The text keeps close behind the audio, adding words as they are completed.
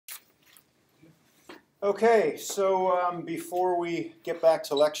Okay, so before we get back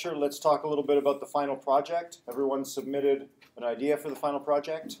to lecture, let's talk a little bit about the final project. Everyone submitted an idea for the final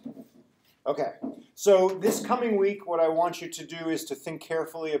project? Okay, so this coming week, what I want you to do is to think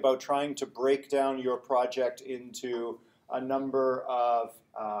carefully about trying to break down your project into a number of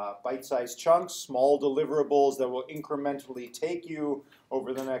bite-sized chunks, small deliverables that will incrementally take you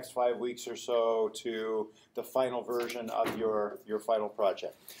over the next 5 weeks or so to the final version of your final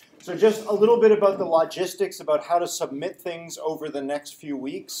project. So just a little bit about the logistics about how to submit things over the next few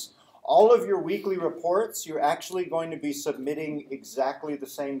weeks. All of your weekly reports, you're actually going to be submitting exactly the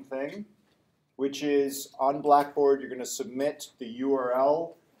same thing, which is on Blackboard, you're going to submit the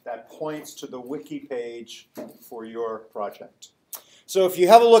URL that points to the wiki page for your project. So if you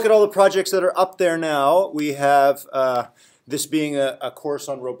have a look at all the projects that are up there now, we have, this being a course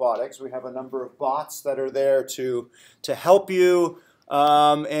on robotics, we have a number of bots that are there to help you.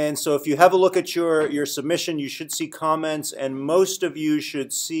 And so if you have a look at your submission, you should see comments, and most of you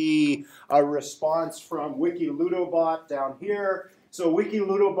should see a response from WikiLudobot down here. So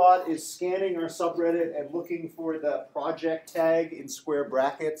WikiLudobot is scanning our subreddit and looking for the project tag in square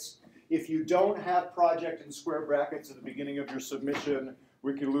brackets. If you don't have project in square brackets at the beginning of your submission,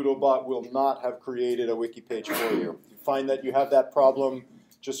 WikiLudobot will not have created a wiki page for you. If you find that you have that problem,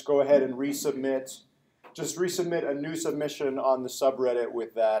 just go ahead and resubmit. Just resubmit a new submission on the subreddit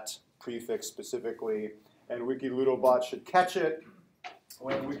with that prefix specifically, and WikiLudobot should catch it.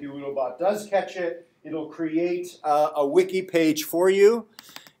 When WikiLudobot does catch it, it'll create a wiki page for you,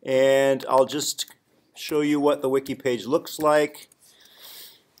 and I'll just show you what the wiki page looks like.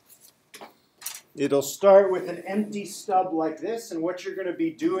 It'll start with an empty stub like this, and what you're going to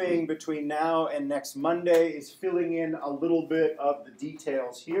be doing between now and next Monday is filling in a little bit of the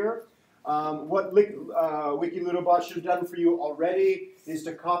details here. What WikiLudobot should have done for you already is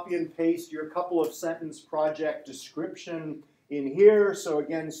to copy and paste your couple of sentence project description in here. So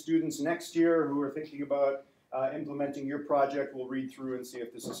again, students next year who are thinking about implementing your project will read through and see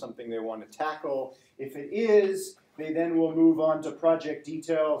if this is something they want to tackle. If it is, they then will move on to project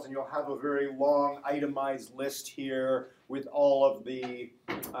details, and you'll have a very long itemized list here with all of the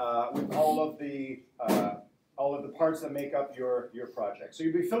parts that make up your project. So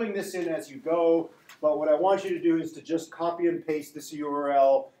you'll be filling this in as you go, but what I want you to do is to just copy and paste this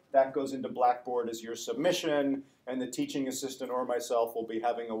URL. That goes into Blackboard as your submission, and the teaching assistant or myself will be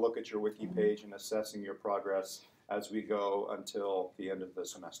having a look at your wiki page and assessing your progress as we go until the end of the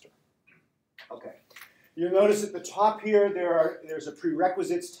semester. Okay. You'll notice at the top here there's a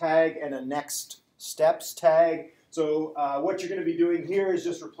prerequisites tag and a next steps tag. So what you're going to be doing here is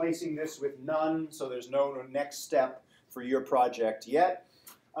just replacing this with none, so there's no next step for your project yet.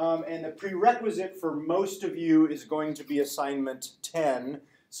 And the prerequisite for most of you is going to be assignment 10.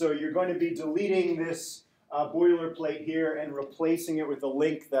 So you're going to be deleting this boilerplate here and replacing it with a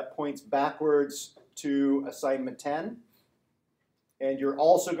link that points backwards to assignment 10. And you're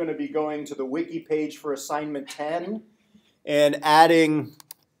also going to be going to the wiki page for assignment 10 and adding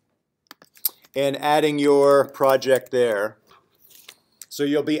your project there. So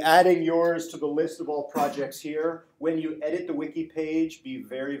you'll be adding yours to the list of all projects here. When you edit the wiki page, be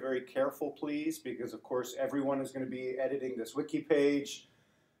very, very careful, please, because of course everyone is going to be editing this wiki page.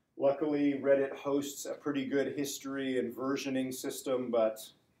 Luckily, Reddit hosts a pretty good history and versioning system, but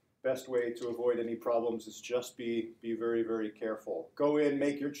best way to avoid any problems is just be very, very careful. Go in,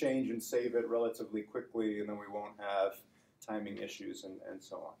 make your change, and save it relatively quickly, and then we won't have timing issues and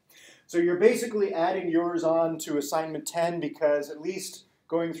so on. So you're basically adding yours on to assignment 10 because at least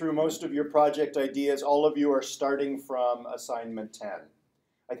going through most of your project ideas, all of you are starting from assignment 10.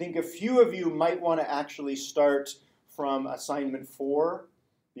 I think a few of you might want to actually start from assignment 4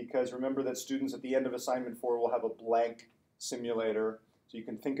 because remember that students at the end of assignment 4 will have a blank simulator. So you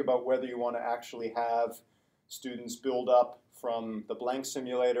can think about whether you want to actually have students build up from the blank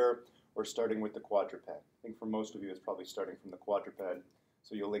simulator or starting with the quadruped. I think for most of you it's probably starting from the quadruped,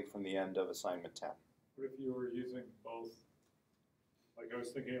 so you'll link from the end of assignment 10. What if you were using both? Like I was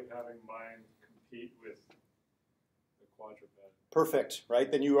thinking of having mine compete with the quadruped. Perfect, right?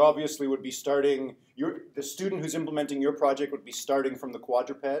 Then you obviously would be starting, the student who's implementing your project would be starting from the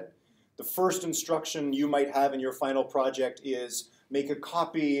quadruped. The first instruction you might have in your final project is make a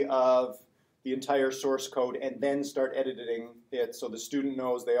copy of the entire source code and then start editing it so the student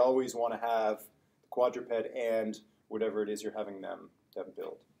knows they always want to have the quadruped and whatever it is you're having them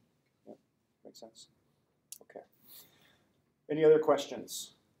build. Yeah, makes sense? Okay. Any other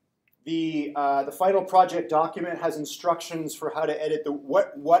questions? The final project document has instructions for how to edit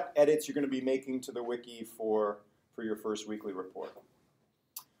what edits you're going to be making to the wiki for your first weekly report.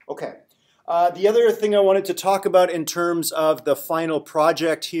 Okay. The other thing I wanted to talk about in terms of the final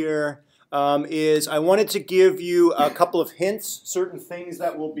project here is I wanted to give you a couple of hints, certain things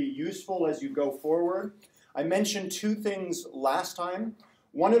that will be useful as you go forward. I mentioned two things last time.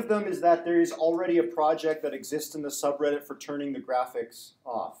 One of them is that there is already a project that exists in the subreddit for turning the graphics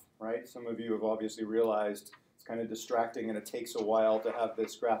off, right? Some of you have obviously realized it's kind of distracting and it takes a while to have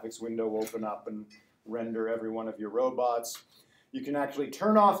this graphics window open up and render every one of your robots. You can actually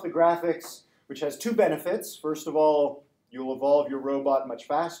turn off the graphics, which has two benefits. First of all, you'll evolve your robot much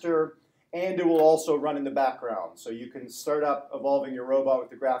faster, and it will also run in the background. So you can start up evolving your robot with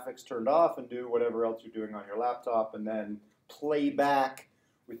the graphics turned off and do whatever else you're doing on your laptop, and then play back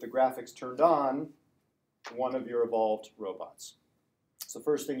with the graphics turned on one of your evolved robots. It's the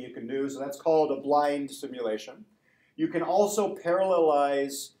first thing you can do. So that's called a blind simulation. You can also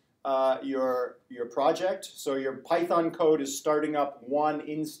parallelize your project. So your Python code is starting up one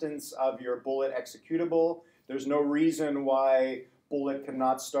instance of your Bullet executable. There's no reason why Bullet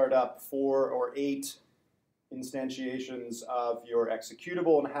cannot start up 4 or 8 instantiations of your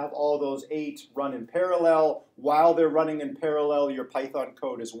executable and have all those 8 run in parallel. While they're running in parallel, your Python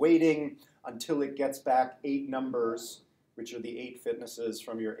code is waiting until it gets back 8 numbers, which are the 8 fitnesses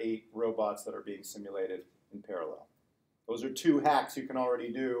from your 8 robots that are being simulated in parallel. Those are 2 hacks you can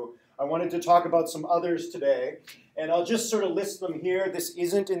already do. I wanted to talk about some others today, and I'll just sort of list them here. This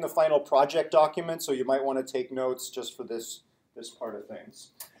isn't in the final project document, so you might want to take notes just for this part of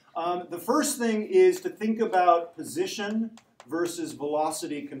things. The first thing is to think about position versus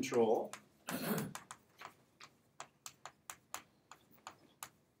velocity control.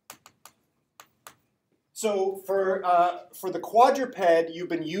 So for the quadruped, you've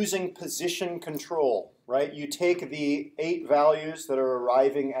been using position control, right? You take the 8 values that are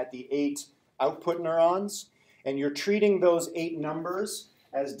arriving at the 8 output neurons, and you're treating those 8 numbers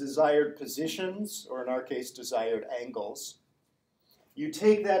as desired positions, or in our case, desired angles. You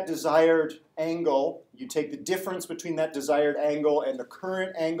take that desired angle, you take the difference between that desired angle and the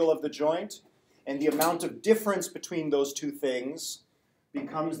current angle of the joint, and the amount of difference between those two things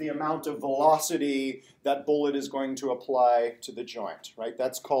becomes the amount of velocity that Bullet is going to apply to the joint, right?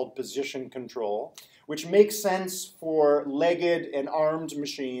 That's called position control, which makes sense for legged and armed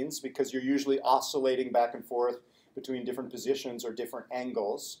machines because you're usually oscillating back and forth between different positions or different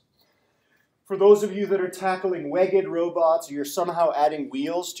angles. For those of you that are tackling wegged robots, you're somehow adding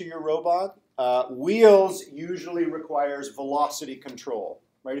wheels to your robot. Wheels usually requires velocity control,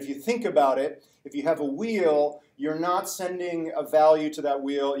 right? If you think about it, if you have a wheel, you're not sending a value to that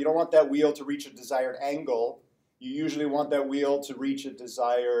wheel. You don't want that wheel to reach a desired angle. You usually want that wheel to reach a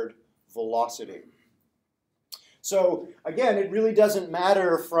desired velocity. So again, it really doesn't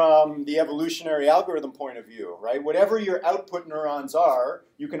matter from the evolutionary algorithm point of view, right? Whatever your output neurons are,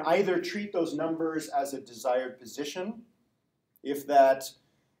 you can either treat those numbers as a desired position, if that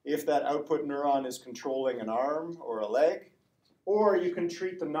output neuron is controlling an arm or a leg, or you can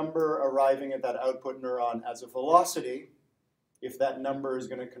treat the number arriving at that output neuron as a velocity, if that number is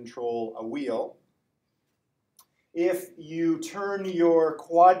going to control a wheel. If you turn your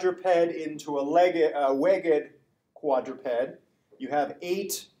quadruped into a wegged quadruped, you have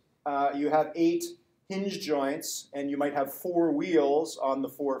 8 hinge joints, and you might have 4 wheels on the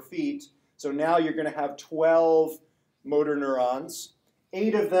 4 feet. So now you're going to have 12 motor neurons.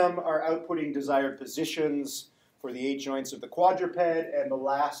 8 of them are outputting desired positions for the 8 joints of the quadruped, and the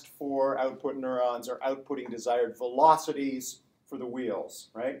last 4 output neurons are outputting desired velocities for the wheels,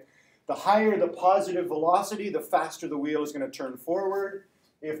 right? The higher the positive velocity, the faster the wheel is going to turn forward.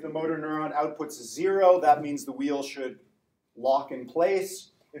 If the motor neuron outputs 0, that means the wheel should lock in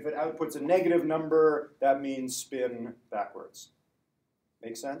place. If it outputs a negative number, that means spin backwards.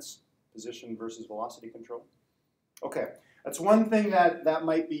 Make sense? Position versus velocity control. Okay, that's one thing that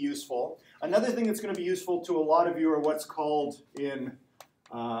might be useful. Another thing that's going to be useful to a lot of you are what's called in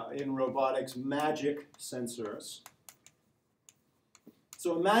robotics magic sensors.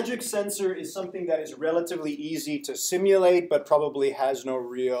 So a magic sensor is something that is relatively easy to simulate, but probably has no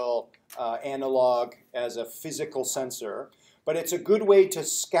real analog as a physical sensor. But it's a good way to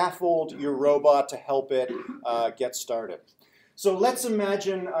scaffold your robot to help it get started. So let's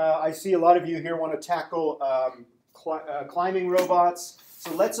imagine, I see a lot of you here want to tackle climbing robots.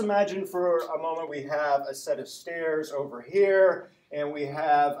 So let's imagine for a moment we have a set of stairs over here, and we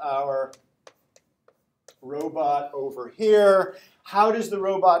have our robot over here. How does the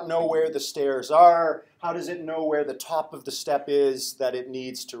robot know where the stairs are? How does it know where the top of the step is that it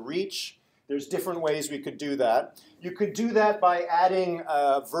needs to reach? There's different ways we could do that. You could do that by adding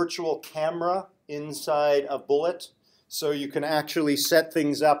a virtual camera inside a Bullet. So you can actually set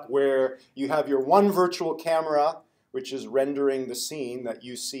things up where you have your one virtual camera, which is rendering the scene that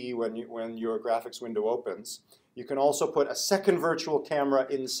you see when your graphics window opens. You can also put a second virtual camera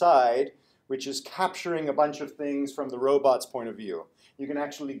inside, which is capturing a bunch of things from the robot's point of view. You can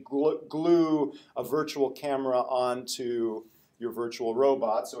actually glue a virtual camera onto your virtual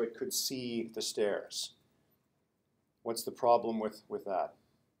robot so it could see the stairs. What's the problem with that?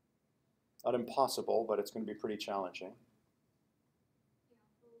 Not impossible, but it's going to be pretty challenging.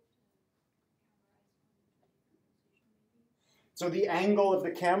 So the angle of the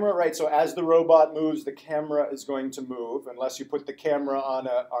camera, right? So as the robot moves, the camera is going to move, unless you put the camera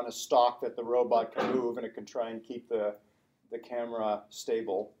on a stalk that the robot can move, and it can try and keep the camera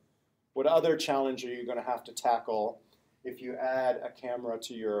stable. What other challenge are you going to have to tackle if you add a camera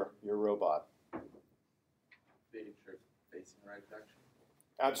to your robot? Making sure it's facing the right direction.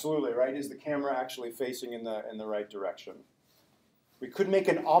 Absolutely, right? Is the camera actually facing in the right direction? We could make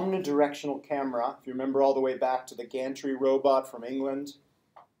an omnidirectional camera, if you remember all the way back to the gantry robot from England.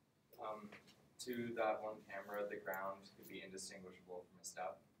 To that one camera, the ground could be indistinguishable from a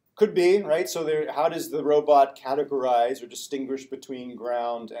step. Could be, right? So how does the robot categorize or distinguish between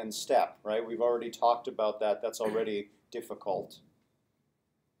ground and step, right? We've already talked about that. That's already difficult.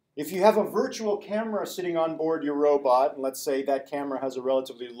 If you have a virtual camera sitting on board your robot, and let's say that camera has a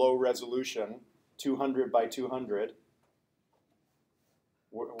relatively low resolution, 200 by 200,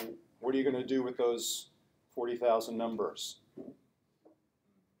 what are you going to do with those 40,000 numbers?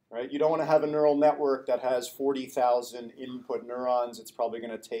 Right? You don't want to have a neural network that has 40,000 input neurons. It's probably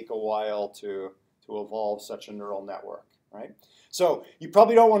going to take a while to evolve such a neural network, right? So you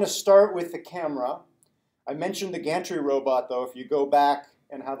probably don't want to start with the camera. I mentioned the gantry robot, though. If you go back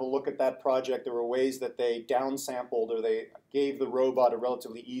and have a look at that project, there were ways that they downsampled, or they gave the robot a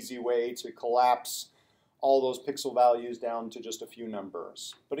relatively easy way to collapse all those pixel values down to just a few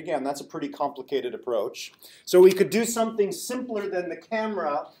numbers. But again, that's a pretty complicated approach. So we could do something simpler than the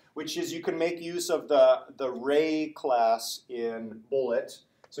camera, which is you can make use of the ray class in Bullet.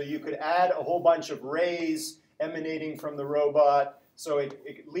 So you could add a whole bunch of rays emanating from the robot, so it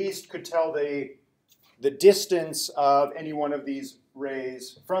at least could tell the distance of any one of these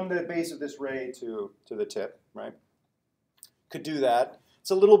rays from the base of this ray to the tip, right? Could do that. It's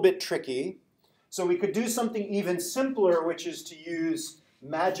a little bit tricky. So we could do something even simpler, which is to use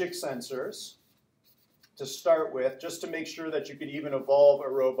magic sensors to start with, just to make sure that you could even evolve a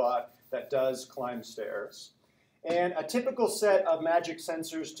robot that does climb stairs. And a typical set of magic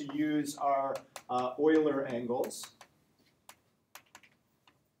sensors to use are Euler angles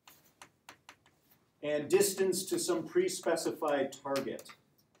and distance to some pre-specified target.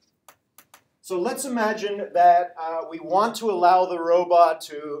 So let's imagine that we want to allow the robot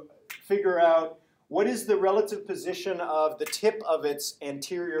to figure out what is the relative position of the tip of its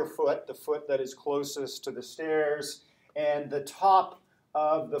anterior foot, the foot that is closest to the stairs, and the top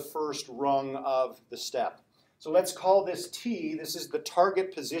of the first rung of the step. So let's call this T. This is the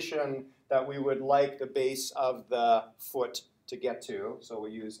target position that we would like the base of the foot to get to. So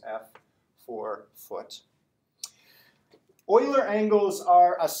we use F for foot. Euler angles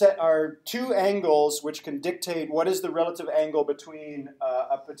are two angles which can dictate what is the relative angle between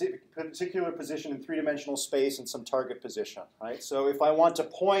a particular position in three-dimensional space and some target position, right? So if I want to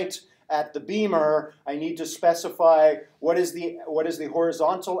point at the beamer, I need to specify what is the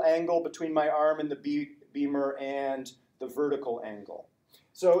horizontal angle between my arm and the beamer and the vertical angle.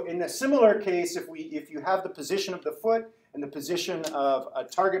 So in a similar case, if you have the position of the foot and the position of a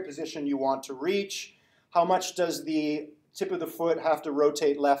target position you want to reach, how much does the tip of the foot have to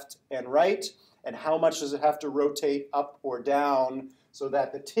rotate left and right, and how much does it have to rotate up or down so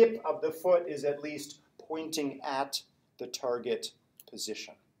that the tip of the foot is at least pointing at the target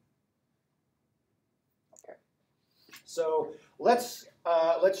position. Okay. So let's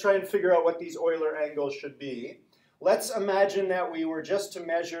try and figure out what these Euler angles should be. Let's imagine that we were just to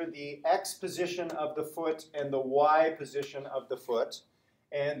measure the x position of the foot and the y position of the foot,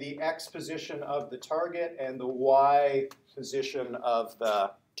 and the x position of the target and the y position of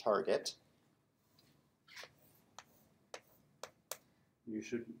the target. You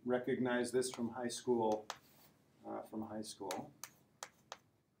should recognize this from high school.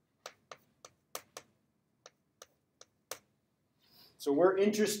 So we're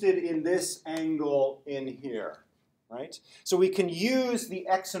interested in this angle in here, right? So we can use the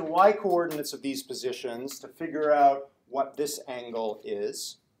x and y coordinates of these positions to figure out what this angle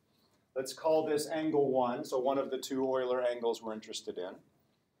is. Let's call this angle 1, so one of the two Euler angles we're interested in.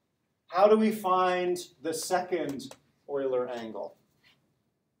 How do we find the second Euler angle?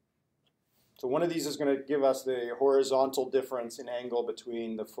 So one of these is going to give us the horizontal difference in angle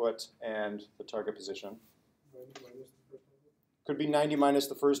between the foot and the target position. Could be 90 minus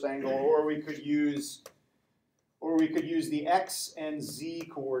the first angle, or we could use the x and z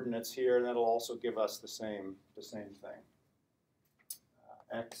coordinates here, and that'll also give us the same thing.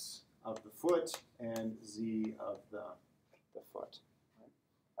 X of the foot and z of the foot.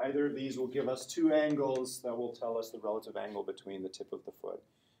 Either of these will give us two angles that will tell us the relative angle between the tip of the foot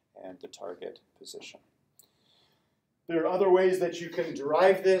and the target position. There are other ways that you can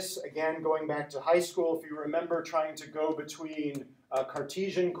derive this. Again, going back to high school, if you remember trying to go between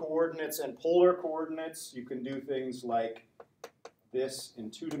Cartesian coordinates and polar coordinates, you can do things like this in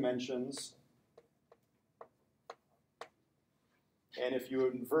 2 dimensions. And if you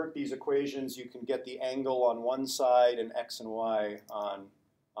invert these equations, you can get the angle on one side and x and y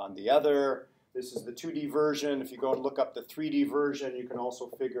on the other. This is the 2D version. If you go and look up the 3D version, you can also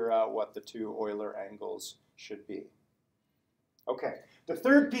figure out what the two Euler angles should be. Okay, the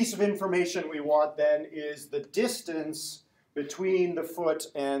third piece of information we want then is the distance between the foot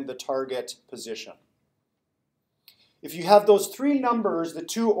and the target position. If you have those three numbers, the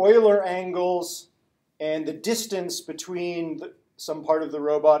two Euler angles and the distance between some part of the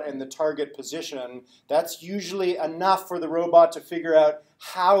robot and the target position, that's usually enough for the robot to figure out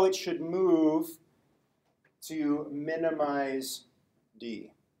how it should move to minimize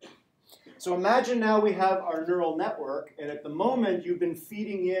d. So imagine now we have our neural network, and at the moment you've been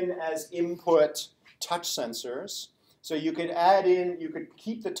feeding in as input touch sensors. So you could add in, you could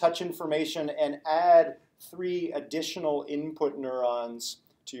keep the touch information and add 3 additional input neurons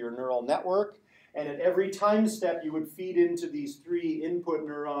to your neural network. And at every time step, you would feed into these 3 input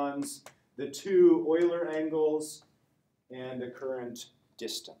neurons the 2 Euler angles and the current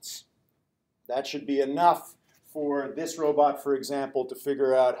distance. That should be enough for this robot, for example, to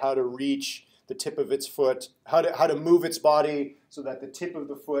figure out how to reach the tip of its foot, how to move its body so that the tip of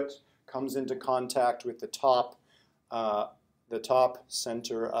the foot comes into contact with the top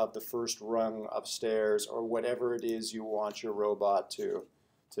center of the first rung of stairs, or whatever it is you want your robot to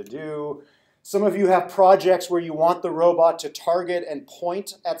do. Some of you have projects where you want the robot to target and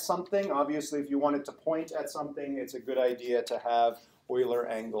point at something. Obviously, if you want it to point at something, it's a good idea to have Euler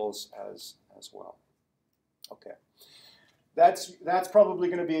angles as well. Okay. That's probably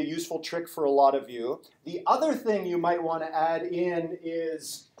going to be a useful trick for a lot of you. The other thing you might want to add in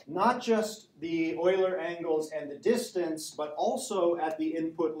is not just the Euler angles and the distance, but also at the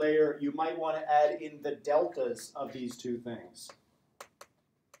input layer, you might want to add in the deltas of these two things.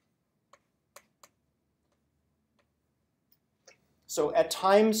 So at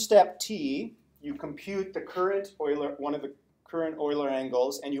time step t, you compute the current Euler, one of the current Euler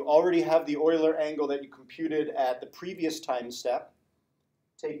angles, and you already have the Euler angle that you computed at the previous time step.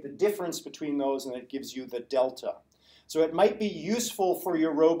 Take the difference between those and it gives you the delta. So it might be useful for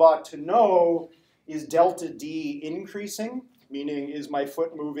your robot to know, is delta d increasing? Meaning, is my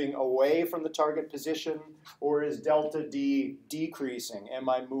foot moving away from the target position, or is delta d decreasing? Am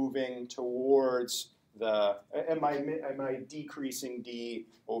I moving towards am I decreasing d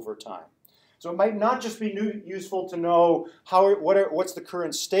over time? So it might not just be useful to know what's the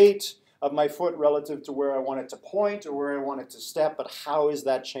current state of my foot relative to where I want it to point or where I want it to step, but how is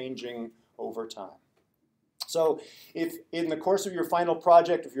that changing over time? So if in the course of your final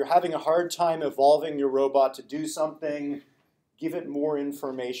project, if you're having a hard time evolving your robot to do something, give it more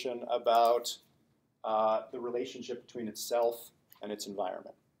information about the relationship between itself and its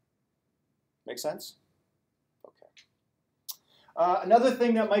environment. Make sense? Another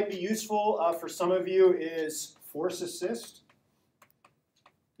thing that might be useful for some of you is force assist.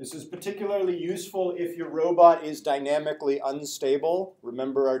 This is particularly useful if your robot is dynamically unstable.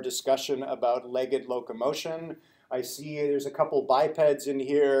 Remember our discussion about legged locomotion. I see there's a couple bipeds in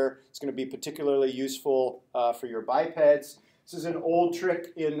here. It's going to be particularly useful for your bipeds. This is an old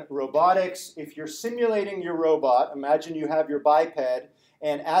trick in robotics. If you're simulating your robot, imagine you have your biped,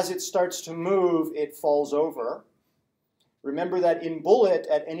 and as it starts to move, it falls over. Remember that in Bullet,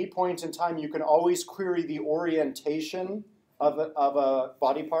 at any point in time, you can always query the orientation of a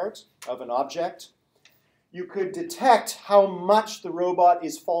body part, of an object. You could detect how much the robot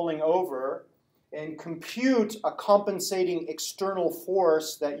is falling over and compute a compensating external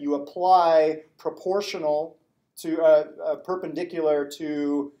force that you apply proportional to, perpendicular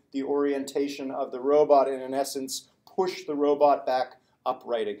to the orientation of the robot, and in essence, push the robot back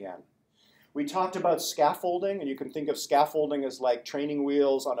upright again. We talked about scaffolding, and you can think of scaffolding as like training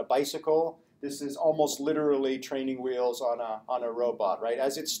wheels on a bicycle. This is almost literally training wheels on a robot, right?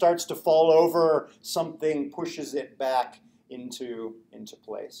 As it starts to fall over, something pushes it back into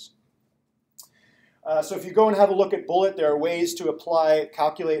place. So if you go and have a look at Bullet, there are ways to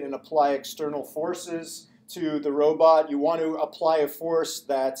calculate and apply external forces to the robot. You want to apply a force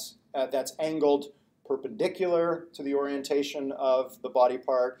that's angled perpendicular to the orientation of the body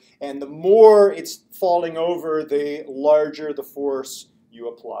part. And the more it's falling over, the larger the force you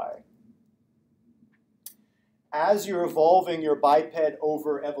apply. As you're evolving your biped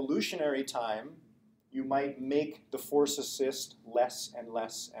over evolutionary time, you might make the force assist less and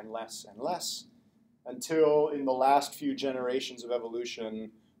less and less and less until in the last few generations of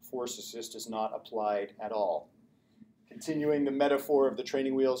evolution, force assist is not applied at all. Continuing the metaphor of the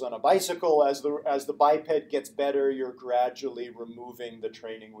training wheels on a bicycle, as the biped gets better, you're gradually removing the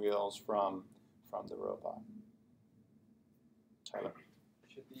training wheels from the robot. Tyler?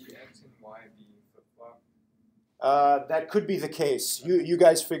 Should the X and Y be flip-flop? That could be the case. You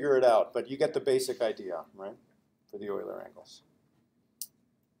guys figure it out, but you get the basic idea, right, for the Euler angles.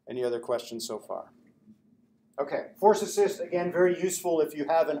 Any other questions so far? Okay, force assist, again, very useful if you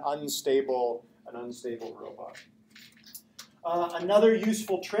have an unstable robot. Another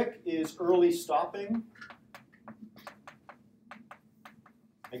useful trick is early stopping.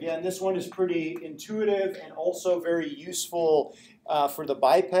 Again, this one is pretty intuitive and also very useful for the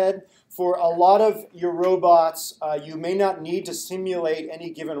biped. For a lot of your robots, you may not need to simulate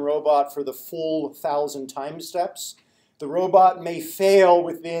any given robot for the full 1,000 time steps. The robot may fail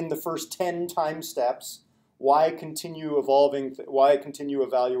within the first 10 time steps. Why continue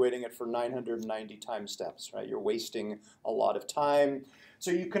evaluating it for 990 time steps, right? You're wasting a lot of time.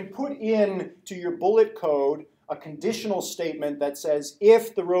 So you can put in to your bullet code a conditional statement that says,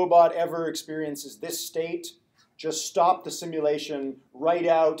 if the robot ever experiences this state, just stop the simulation, write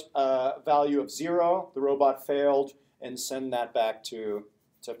out a value of 0, the robot failed, and send that back to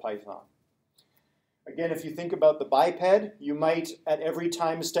Python. Again, if you think about the biped, you might at every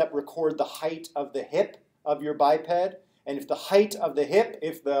time step record the height of the hip of your biped, and if the height of the hip,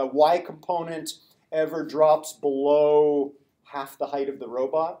 if the Y component ever drops below half the height of the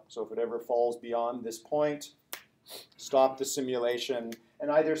robot, so if it ever falls beyond this point, stop the simulation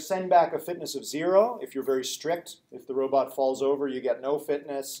and either send back a fitness of 0 if you're very strict. If the robot falls over, you get no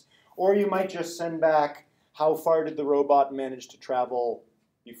fitness, or you might just send back how far did the robot manage to travel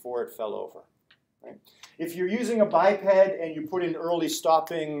before it fell over. Right? If you're using a biped and you put in early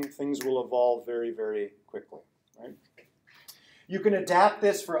stopping, things will evolve very, very quickly. Right? You can adapt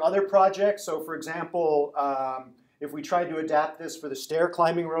this for other projects. So for example, if we tried to adapt this for the stair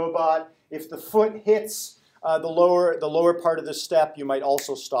climbing robot, if the foot hits the lower part of the step, you might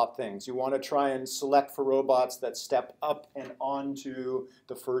also stop things. You want to try and select for robots that step up and onto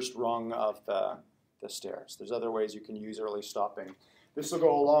the first rung of the stairs. There's other ways you can use early stopping. This will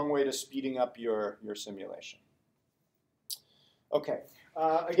go a long way to speeding up your simulation. Okay,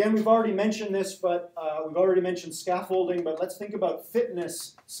 again, we've already mentioned this, but we've already mentioned scaffolding, but let's think about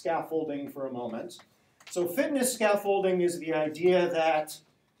fitness scaffolding for a moment. So fitness scaffolding is the idea that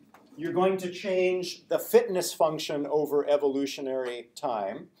you're going to change the fitness function over evolutionary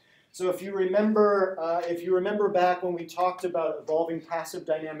time. So if you remember back when we talked about evolving passive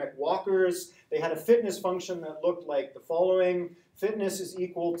dynamic walkers, they had a fitness function that looked like the following. Fitness is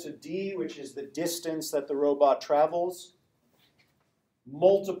equal to d, which is the distance that the robot travels,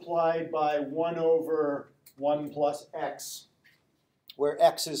 multiplied by 1 over 1 plus x, where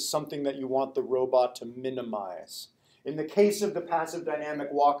x is something that you want the robot to minimize. In the case of the passive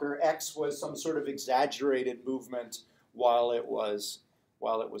dynamic walker, x was some sort of exaggerated movement while it was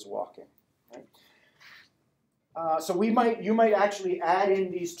walking. Right? So you might actually add in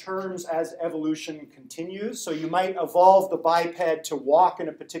these terms as evolution continues. So you might evolve the biped to walk in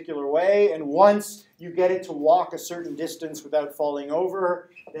a particular way, and once you get it to walk a certain distance without falling over,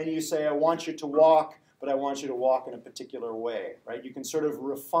 then you say, I want you to walk, but I want you to walk in a particular way. Right? You can sort of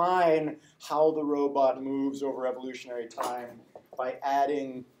refine how the robot moves over evolutionary time by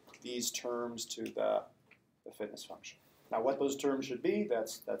adding these terms to the fitness function. Now, what those terms should be,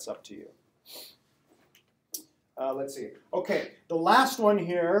 that's up to you. Let's see. Okay, the last one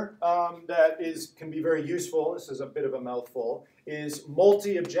here that can be very useful, this is a bit of a mouthful, is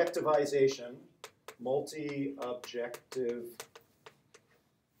multi-objectivization.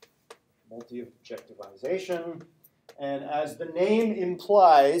 Multi-objectivization. And as the name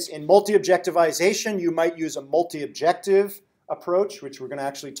implies, in multi-objectivization, you might use a multi-objective approach, which we're going to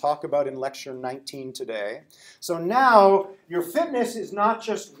actually talk about in lecture 19 today. So now your fitness is not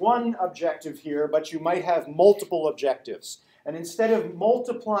just one objective here, but you might have multiple objectives. And instead of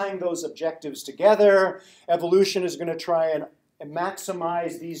multiplying those objectives together, evolution is going to try and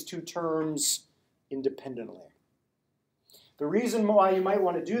maximize these two terms independently. The reason why you might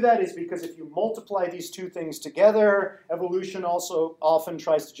want to do that is because if you multiply these two things together, evolution also often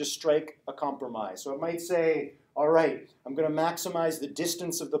tries to just strike a compromise. So it might say, all right, I'm going to maximize the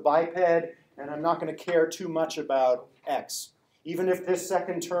distance of the biped, and I'm not going to care too much about x. Even if this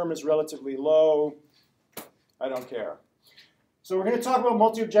second term is relatively low, I don't care. So we're going to talk about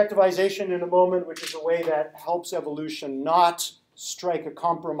multi-objectivization in a moment, which is a way that helps evolution not strike a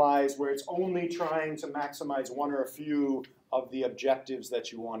compromise where it's only trying to maximize one or a few of the objectives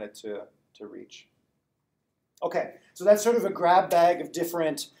that you want it to reach. Okay, so that's sort of a grab bag of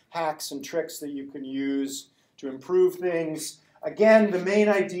different hacks and tricks that you can use to improve things. Again, the main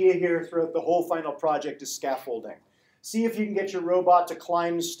idea here throughout the whole final project is scaffolding. See if you can get your robot to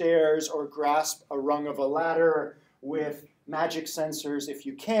climb stairs or grasp a rung of a ladder with magic sensors. If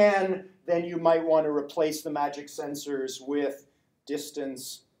you can, then you might want to replace the magic sensors with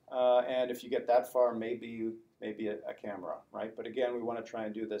distance, and if you get that far, maybe a camera, right? But again, we want to try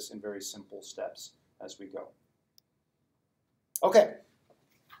and do this in very simple steps as we go. Okay,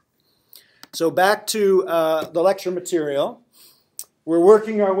 so back to the lecture material. We're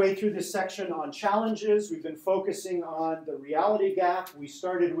working our way through this section on challenges. We've been focusing on the reality gap. We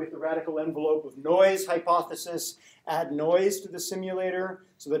started with the radical envelope of noise hypothesis. Add noise to the simulator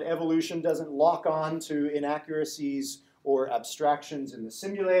so that evolution doesn't lock on to inaccuracies or abstractions in the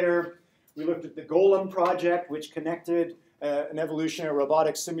simulator. We looked at the Golem project, which connected an evolutionary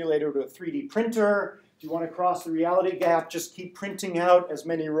robotics simulator to a 3D printer. If you want to cross the reality gap, just keep printing out as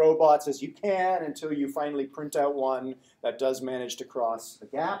many robots as you can until you finally print out one that does manage to cross the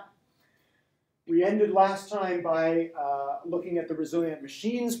gap. We ended last time by looking at the Resilient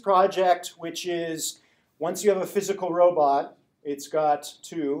Machines project, which is once you have a physical robot, it's got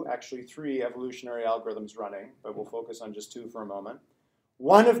actually three evolutionary algorithms running, but we'll focus on just two for a moment.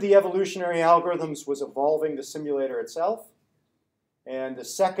 One of the evolutionary algorithms was evolving the simulator itself, and the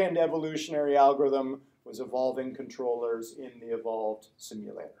second evolutionary algorithm was evolving controllers in the evolved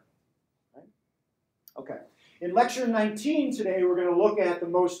simulator. Right? Okay. In lecture 19 today, we're going to look at the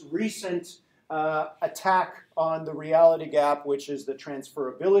most recent attack on the reality gap, which is the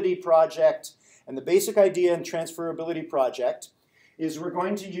Transferability project. And the basic idea in Transferability project is we're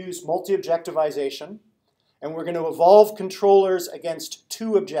going to use multi-objectivization, and we're going to evolve controllers against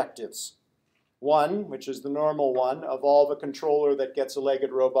two objectives. One, which is the normal one, evolve a controller that gets a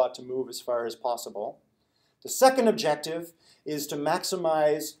legged robot to move as far as possible. The second objective is to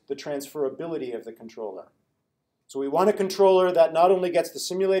maximize the transferability of the controller. So we want a controller that not only gets the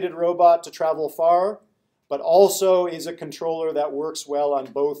simulated robot to travel far, but also is a controller that works well on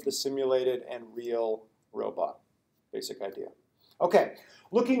both the simulated and real robot. Basic idea. Okay,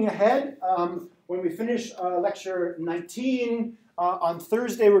 looking ahead, when we finish lecture 19, on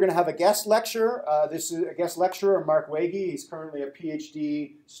Thursday we're going to have a guest lecture. This is a guest lecturer, Mark Wege. He's currently a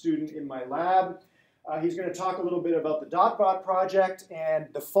PhD student in my lab. He's going to talk a little bit about the DotBot project, and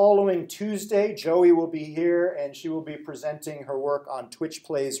the following Tuesday, Joey will be here, and she will be presenting her work on Twitch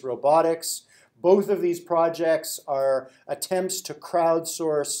Plays Robotics. Both of these projects are attempts to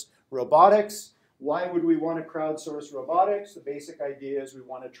crowdsource robotics. Why would we want to crowdsource robotics? The basic idea is we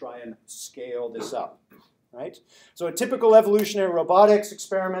want to try and scale this up, right? So a typical evolutionary robotics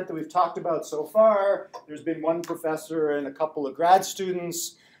experiment that we've talked about so far, there's been one professor and a couple of grad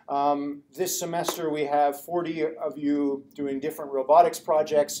students. This semester we have 40 of you doing different robotics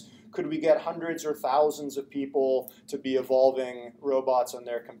projects. Could we get hundreds or thousands of people to be evolving robots on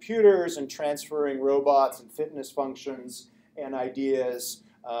their computers and transferring robots and fitness functions and ideas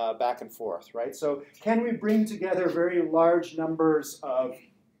back and forth, right? So can we bring together very large numbers of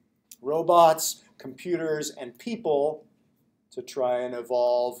robots, computers, and people to try and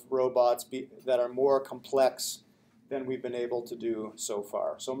evolve robots that are more complex than we've been able to do so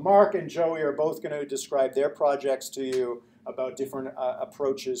far? So Mark and Joey are both going to describe their projects to you about different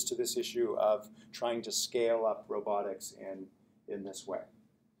approaches to this issue of trying to scale up robotics in this way.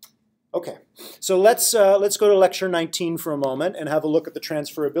 Okay, so let's go to lecture 19 for a moment and have a look at the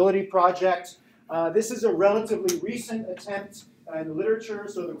Transferability project. This is a relatively recent attempt in the literature,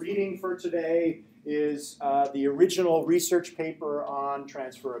 so the reading for today is the original research paper on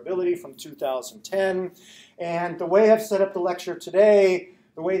transferability from 2010. And the way I've set up the lecture today,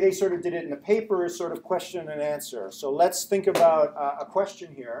 the way they sort of did it in the paper is sort of question and answer. So let's think about a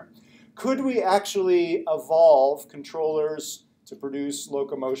question here. Could we actually evolve controllers to produce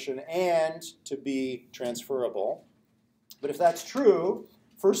locomotion and to be transferable? But if that's true,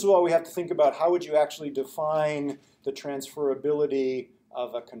 first of all, we have to think about how would you actually define the transferability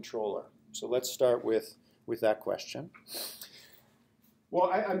of a controller. So let's start with that question. Well,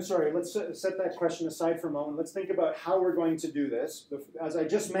 I'm sorry, let's set that question aside for a moment. Let's think about how we're going to do this. As I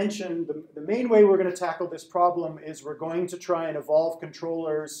just mentioned, the main way we're going to tackle this problem is we're going to try and evolve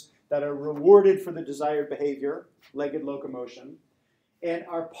controllers that are rewarded for the desired behavior, legged locomotion, and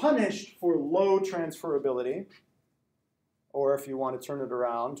are punished for low transferability. Or if you want to turn it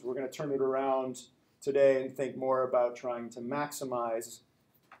around, we're going to turn it around today and think more about trying to maximize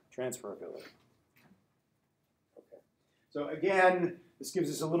transferability. Okay. So again, this gives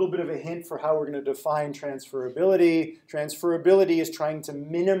us a little bit of a hint for how we're going to define transferability. Transferability is trying to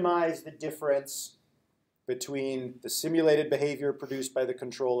minimize the difference between the simulated behavior produced by the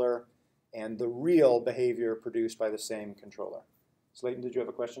controller and the real behavior produced by the same controller. Slayton, did you have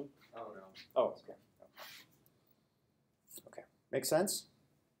a question? Oh, no. Oh, okay. Okay. Make sense?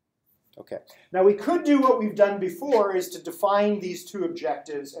 Okay. Now we could do what we've done before, is to define these two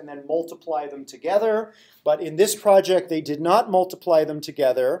objectives and then multiply them together. But in this project, they did not multiply them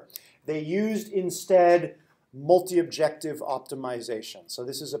together. They used instead multi-objective optimization. So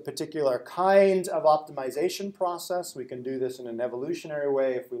this is a particular kind of optimization process. We can do this in an evolutionary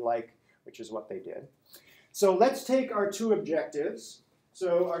way if we like, which is what they did. So let's take our two objectives.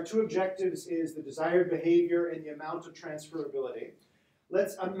 So our two objectives is the desired behavior and the amount of transferability.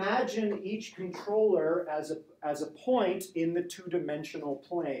 Let's imagine each controller as a point in the two-dimensional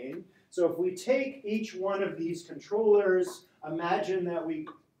plane. So if we take each one of these controllers, imagine that we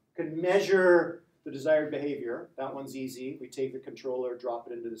can measure the desired behavior. That one's easy. We take the controller, drop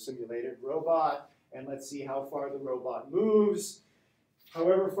it into the simulated robot, and let's see how far the robot moves.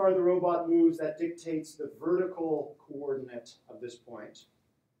 However far the robot moves, that dictates the vertical coordinate of this point.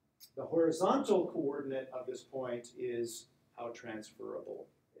 The horizontal coordinate of this point is how transferable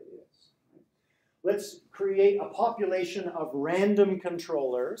it is. Let's create a population of random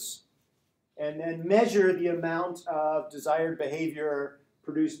controllers and then measure the amount of desired behavior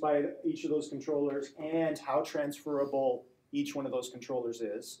produced by each of those controllers and how transferable each one of those controllers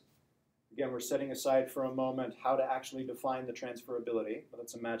is. Again, we're setting aside for a moment how to actually define the transferability, but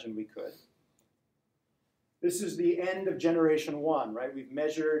let's imagine we could. This is the end of generation 1, right? We've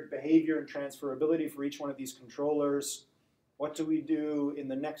measured behavior and transferability for each one of these controllers. What do we do in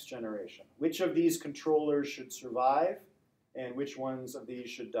the next generation? Which of these controllers should survive, and which ones of these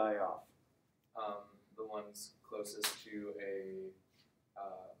should die off? The ones closest to a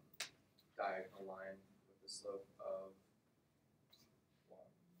diagonal line with a slope of 1.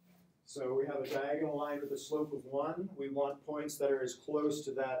 So we have a diagonal line with a slope of 1. We want points that are as close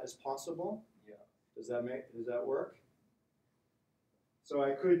to that as possible. Yeah. Does that work? So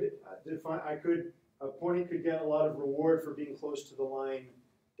I could a point could get a lot of reward for being close to the line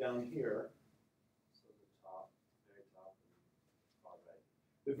down here. So the top, very top, and far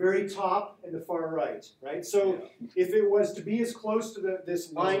right. The very top and the far right, right? So if it was to be as close to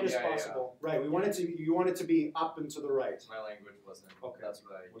this line as possible, right? You want it to be up and to the right. My language wasn't. Okay. That's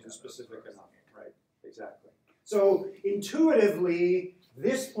what I Wasn't specific enough, right? Exactly. So intuitively,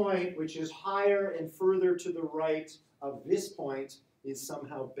 this point, which is higher and further to the right of this point, is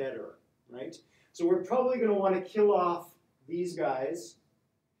somehow better, right? So we're probably going to want to kill off these guys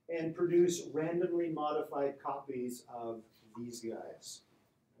and produce randomly modified copies of these guys.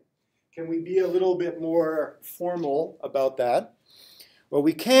 Can we be a little bit more formal about that? Well,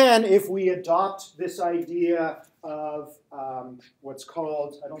 we can if we adopt this idea of what's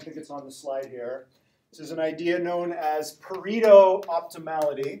called, I don't think it's on the slide here, this is an idea known as Pareto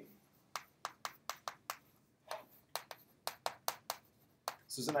optimality.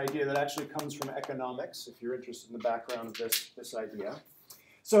 This is an idea that actually comes from economics, if you're interested in the background of this idea.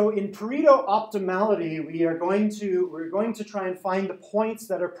 So in Pareto optimality, we're going to try and find the points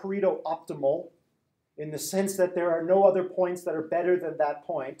that are Pareto optimal, in the sense that there are no other points that are better than that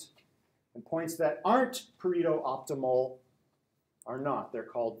point, and points that aren't Pareto optimal are not. They're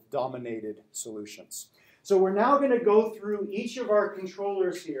called dominated solutions. So we're now going to go through each of our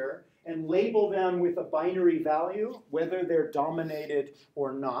controllers here and label them with a binary value, whether they're dominated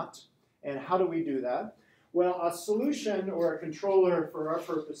or not. And how do we do that? Well, a solution or a controller for our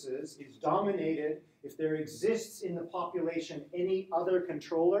purposes is dominated if there exists in the population any other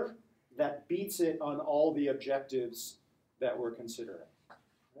controller that beats it on all the objectives that we're considering.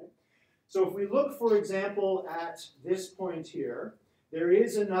 Right? So if we look, for example, at this point here, there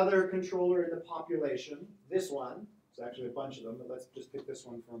is another controller in the population, this one. There's actually a bunch of them, but let's just pick this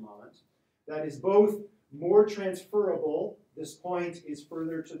one for a moment. That is both more transferable. This point is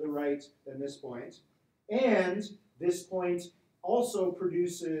further to the right than this point. And this point also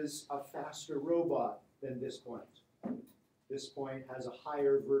produces a faster robot than this point. This point has a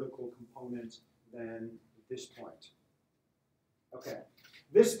higher vertical component than this point. Okay.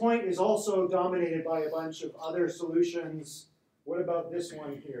 This point is also dominated by a bunch of other solutions. What about this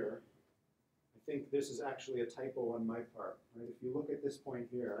one here? I think this is actually a typo on my part. Right? If you look at this point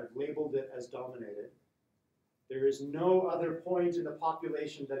here, I've labeled it as dominated. There is no other point in the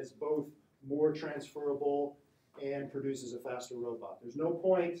population that is both more transferable and produces a faster robot. There's no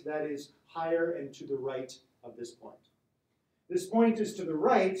point that is higher and to the right of this point. This point is to the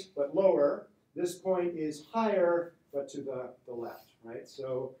right, but lower. This point is higher, but to the left, right?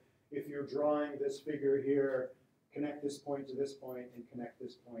 So if you're drawing this figure here, connect this point to this point and connect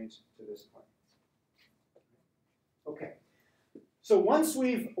this point to this point. Okay. So once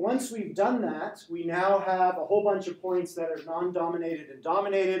we've done that, we now have a whole bunch of points that are non-dominated and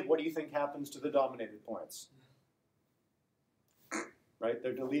dominated. What do you think happens to the dominated points? Right?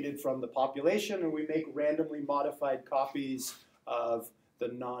 They're deleted from the population, and we make randomly modified copies of the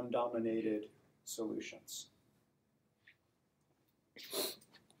non-dominated solutions.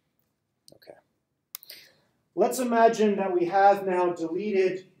 Okay. Let's imagine that we have now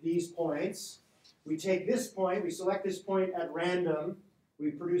deleted these points. We take this point, we select this point at random, we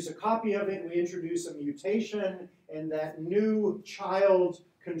produce a copy of it, we introduce a mutation, and that new child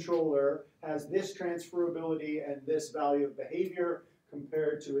controller has this transferability and this value of behavior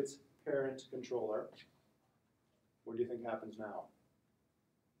compared to its parent controller. What do you think happens now?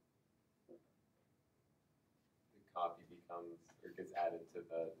 The copy becomes, or gets added to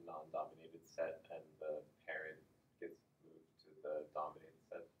the non-dominated set, and the parent gets moved to the dominated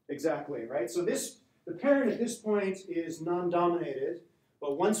set. Exactly, right? So the parent at this point is non-dominated,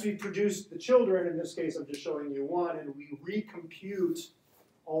 but once we produce the children, in this case I'm just showing you one, and we recompute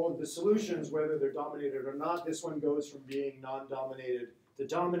all of the solutions, whether they're dominated or not, this one goes from being non-dominated to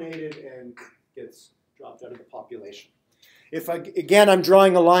dominated and gets dropped out of the population. Again, I'm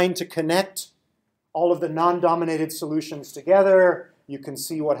drawing a line to connect all of the non-dominated solutions together, you can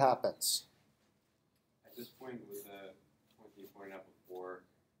see what happens. At this point, with the point you pointed out before,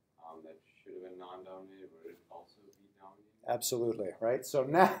 that should have been non-dominated, would it also be dominated? Absolutely, right? So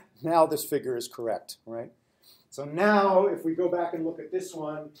now this figure is correct, right? So now, if we go back and look at this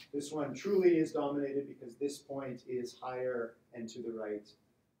one truly is dominated because this point is higher and to the right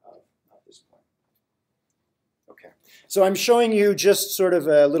of this point. Okay, so I'm showing you just sort of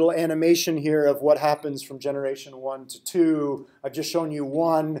a little animation here of what happens from generation 1 to 2. I've just shown you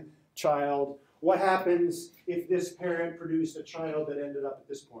one child. What happens if this parent produced a child that ended up at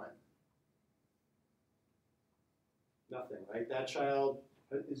this point? Nothing, right? That child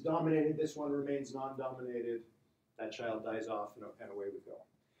is dominated, this one remains non-dominated. That child dies off, and away we go.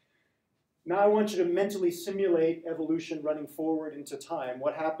 Now I want you to mentally simulate evolution running forward into time.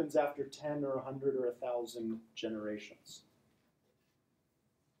 What happens after 10 or 100 or 1,000 generations?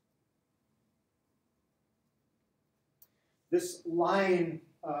 This line,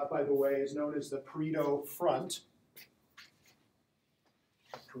 by the way, is known as the Pareto front.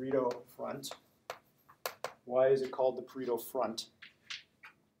 Pareto front. Why is it called the Pareto front?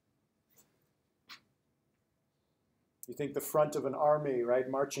 You think the front of an army, right,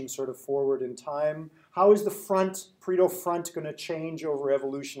 marching sort of forward in time. How is the Pareto front going to change over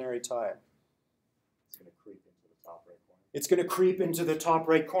evolutionary time? It's going to creep into the top right corner. It's going to creep into the top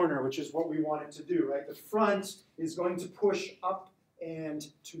right corner, which is what we want it to do, right? The front is going to push up and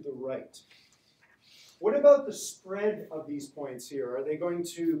to the right. What about the spread of these points here? Are they going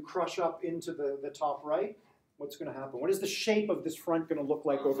to crush up into the top right? What's going to happen? What is the shape of this front going to look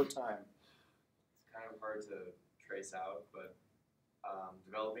like over time? It's kind of hard to trace out, but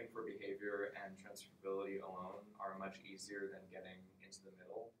developing for behavior and transferability alone are much easier than getting into the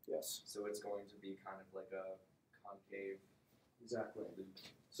middle. Yes. So it's going to be kind of like a concave. Exactly.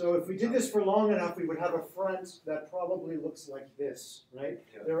 So if we did this for long enough, we would have a front that probably looks like this, right?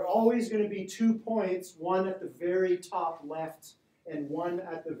 Yeah. There are always going to be 2 points, one at the very top left and one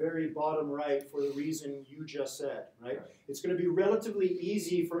at the very bottom right for the reason you just said, right? It's going to be relatively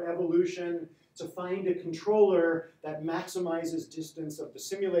easy for evolution to find a controller that maximizes distance of the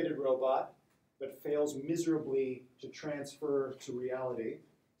simulated robot, but fails miserably to transfer to reality.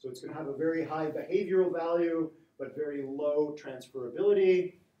 So it's going to have a very high behavioral value, but very low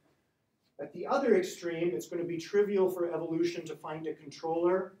transferability. At the other extreme, it's going to be trivial for evolution to find a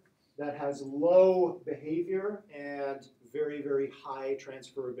controller that has low behavior and very, very high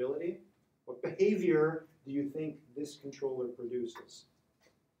transferability. What behavior do you think this controller produces?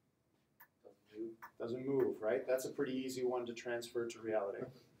 Doesn't move, right? That's a pretty easy one to transfer to reality.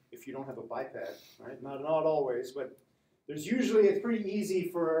 If you don't have a biped, right? Not always, but it's pretty easy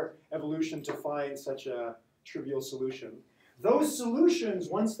for evolution to find such a trivial solution. Those solutions,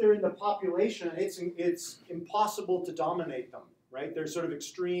 once they're in the population, it's impossible to dominate them, right? They're sort of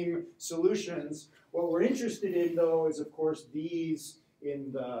extreme solutions. What we're interested in, though, is, of course, these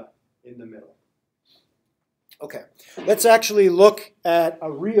in the middle. Okay, let's actually look at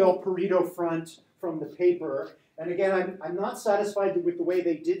a real Pareto front from the paper. And again, I'm not satisfied with the way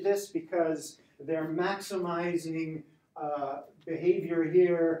they did this because they're maximizing behavior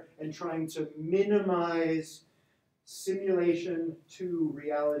here and trying to minimize simulation to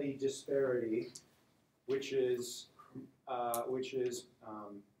reality disparity, which is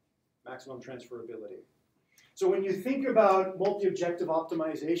maximum transferability. So when you think about multi-objective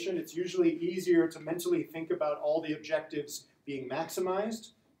optimization, it's usually easier to mentally think about all the objectives being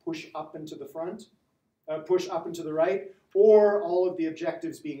maximized, push up and to the front, push up and to the right, or all of the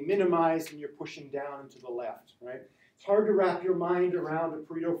objectives being minimized and you're pushing down and to the left, right? It's hard to wrap your mind around a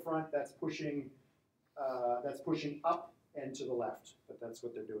Pareto front that's pushing up and to the left, but that's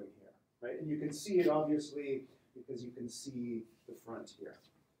what they're doing here, right? And you can see it obviously because you can see the front here.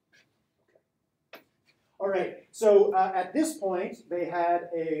 All right, so at this point, they had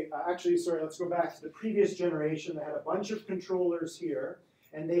let's go back to the previous generation. They had a bunch of controllers here,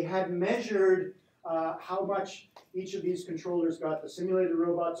 and they had measured how much each of these controllers got the simulated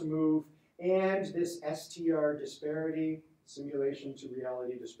robot to move and this STR disparity, simulation to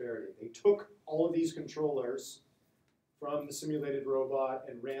reality disparity. They took all of these controllers from the simulated robot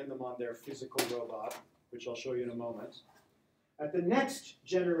and ran them on their physical robot, which I'll show you in a moment. At the next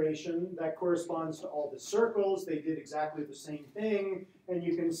generation, that corresponds to all the circles. They did exactly the same thing, and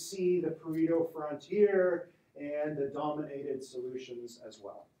you can see the Pareto front here and the dominated solutions as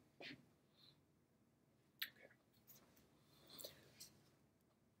well.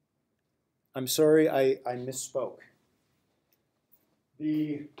 I'm sorry, I misspoke.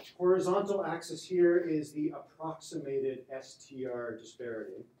 The horizontal axis here is the approximated STR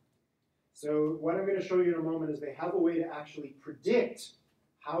disparity. So what I'm going to show you in a moment is they have a way to actually predict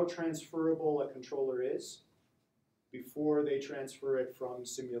how transferable a controller is before they transfer it from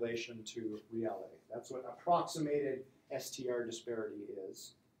simulation to reality. That's what approximated STR disparity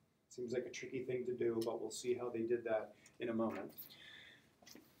is. Seems like a tricky thing to do, but we'll see how they did that in a moment.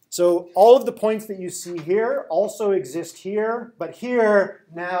 So all of the points that you see here also exist here, but here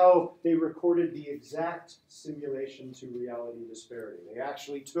now they recorded the exact simulation to reality disparity. They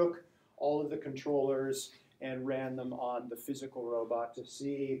actually took all of the controllers and ran them on the physical robot to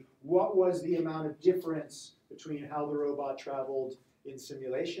see what was the amount of difference between how the robot traveled in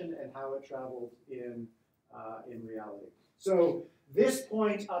simulation and how it traveled in reality. So this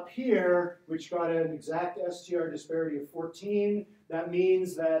point up here, which got an exact STR disparity of 14, that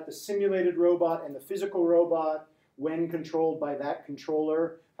means that the simulated robot and the physical robot, when controlled by that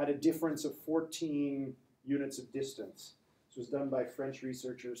controller, had a difference of 14 units of distance. This was done by French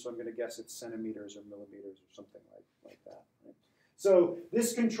researchers, so I'm going to guess it's centimeters or millimeters or something like that. Right? So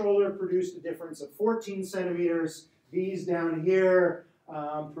this controller produced a difference of 14 centimeters. These down here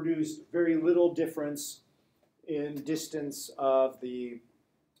produced very little difference in distance of the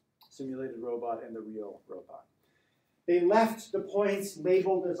simulated robot and the real robot. They left the points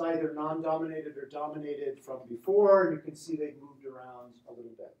labeled as either non-dominated or dominated from before, and you can see they've moved around a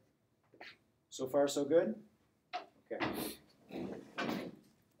little bit. So far, so good? Okay.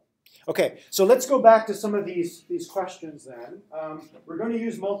 Okay, so let's go back to some of these questions then. We're going to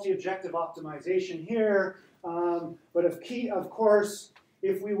use multi-objective optimization here, but of course,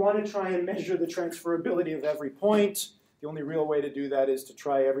 if we want to try and measure the transferability of every point, the only real way to do that is to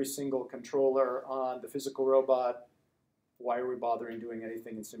try every single controller on the physical robot. Why are we bothering doing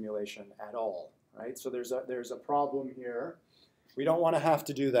anything in simulation at all, right? So there's a problem here. We don't want to have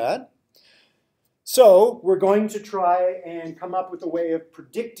to do that. So we're going to try and come up with a way of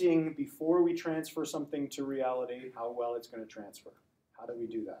predicting before we transfer something to reality how well it's going to transfer. How do we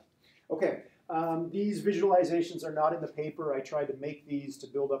do that? Okay, these visualizations are not in the paper. I tried to make these to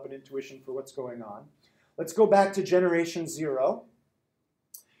build up an intuition for what's going on. Let's go back to generation 0.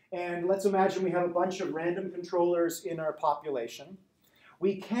 And let's imagine we have a bunch of random controllers in our population.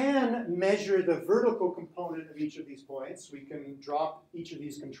 We can measure the vertical component of each of these points. We can drop each of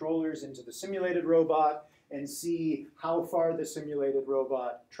these controllers into the simulated robot and see how far the simulated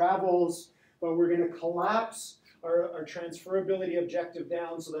robot travels. But we're going to collapse our transferability objective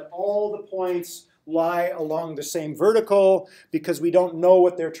down so that all the points lie along the same vertical because we don't know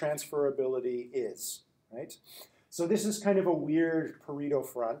what their transferability is, right? So this is kind of a weird Pareto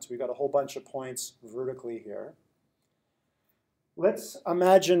front. We've got a whole bunch of points vertically here. Let's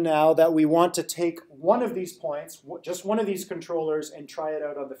imagine now that we want to take one of these points, just one of these controllers, and try it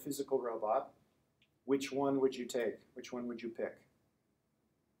out on the physical robot. Which one would you take? Which one would you pick?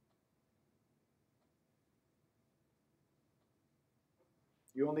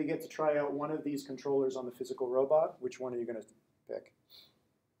 You only get to try out one of these controllers on the physical robot. Which one are you going to pick?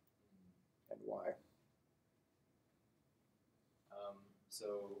 And why?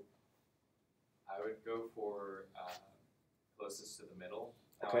 So I would go for closest to the middle.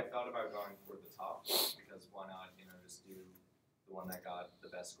 Now Okay. I thought about going for the top because why not, just do the one that got the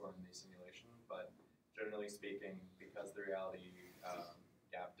best score in the simulation. But generally speaking, because the reality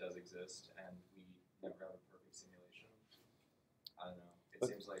gap does exist and we never have a perfect simulation, I don't know. It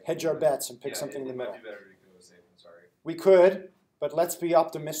seems like Hedge our bets and pick something in the middle. It might be better to go safe than sorry. We could, but let's be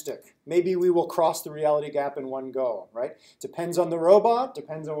optimistic. Maybe we will cross the reality gap in one go, right? Depends on the robot,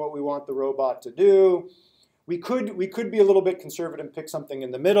 depends on what we want the robot to do. We could be a little bit conservative and pick something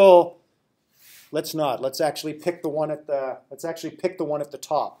in the middle. Let's not. Let's actually pick the one at the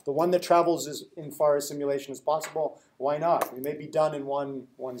top. The one that travels as far as simulation as possible. Why not? We may be done in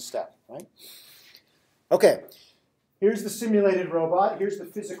one step, right? Okay. Here's the simulated robot. Here's the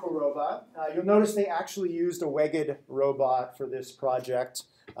physical robot. You'll notice they actually used a WEGed robot for this project.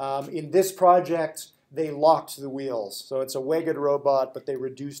 In this project, they locked the wheels. So it's a WEGed robot, but they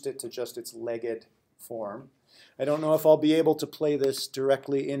reduced it to just its legged form. I don't know if I'll be able to play this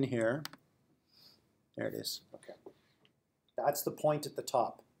directly in here. There it is. Okay. That's the point at the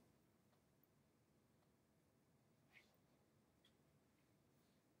top.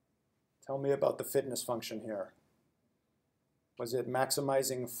 Tell me about the fitness function here. Was it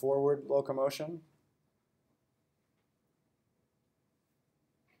maximizing forward locomotion?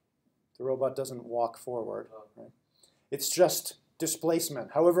 The robot doesn't walk forward, right? It's just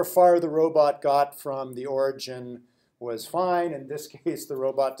displacement. However far the robot got from the origin was fine. In this case, the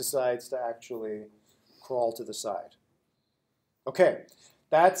robot decides to actually crawl to the side. Okay,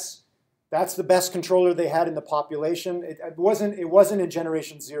 that's the best controller they had in the population. It wasn't in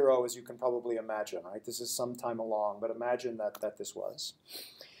generation 0, as you can probably imagine, right? This is some time along, but imagine that this was.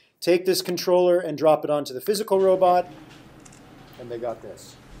 Take this controller and drop it onto the physical robot, and they got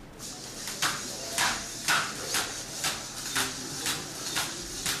this.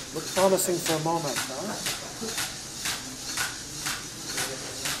 Looks promising for a moment, huh?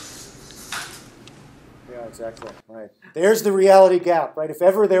 Yeah, exactly, right. There's the reality gap, right? If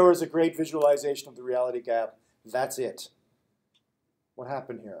ever there was a great visualization of the reality gap, that's it. What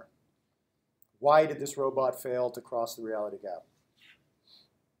happened here? Why did this robot fail to cross the reality gap?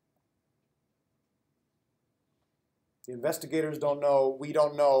 The investigators don't know. We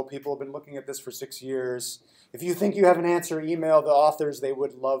don't know. People have been looking at this for 6 years. If you think you have an answer, email the authors. They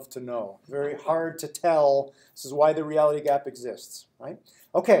would love to know. Very hard to tell. This is why the reality gap exists, right?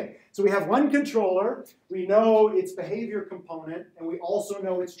 Okay, so we have one controller. We know its behavior component, and we also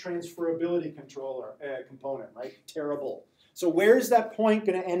know its transferability component, right? Terrible. So where's that point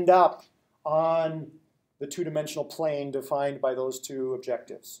going to end up on the two-dimensional plane defined by those two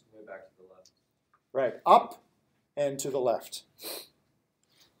objectives? Way back to the left. Right, up and to the left.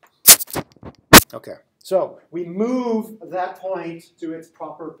 Okay, so we move that point to its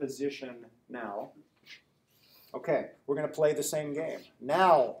proper position now. Okay, we're going to play the same game.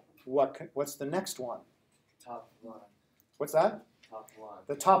 Now, what's the next one? Top of the line. What's that? Top of the line.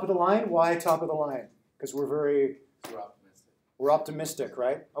 The top of the line? Why top of the line? Because we're optimistic. we're optimistic,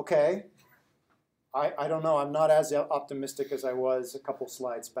 right? Okay. I don't know. I'm not as optimistic as I was a couple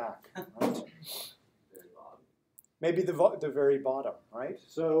slides back. Right? Maybe the very bottom, right?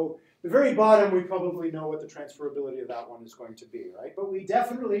 So the very bottom, we probably know what the transferability of that one is going to be, right? But we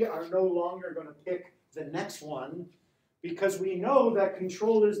definitely are no longer going to pick the next one because we know that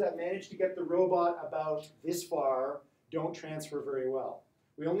controllers that manage to get the robot about this far don't transfer very well.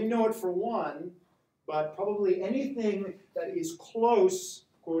 We only know it for one, but probably anything that is close,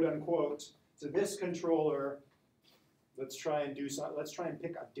 quote unquote, to this controller, let's try and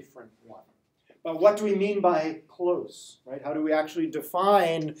pick a different one. But what do we mean by close, right? How do we actually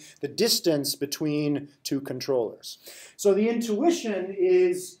define the distance between two controllers? So the intuition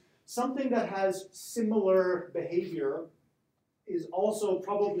is something that has similar behavior is also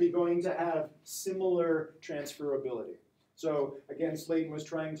probably going to have similar transferability. So again, Slayton was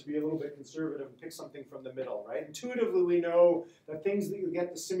trying to be a little bit conservative and pick something from the middle, right? Intuitively, we know that things that you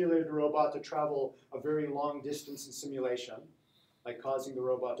get the simulated robot to travel a very long distance in simulation, like causing the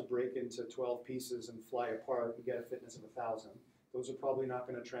robot to break into 12 pieces and fly apart and get a fitness of 1,000. Those are probably not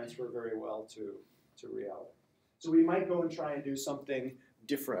going to transfer very well to reality. So we might go and try and do something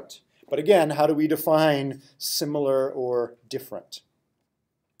different. But again, how do we define similar or different?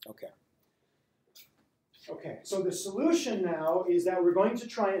 Okay. Okay, so the solution now is that we're going to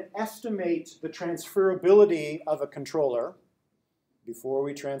try and estimate the transferability of a controller before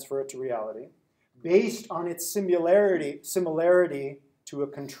we transfer it to reality, based on its similarity to a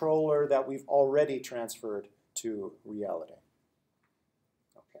controller that we've already transferred to reality.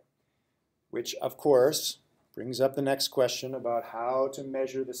 Okay. Which, of course, brings up the next question about how to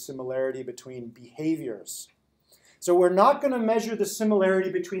measure the similarity between behaviors. So we're not going to measure the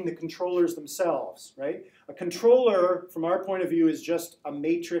similarity between the controllers themselves, right? A controller, from our point of view, is just a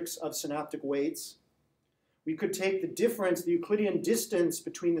matrix of synaptic weights. We could take the difference, the Euclidean distance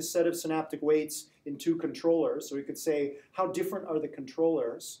between the set of synaptic weights in two controllers. So we could say, how different are the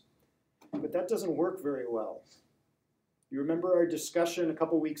controllers? But that doesn't work very well. You remember our discussion a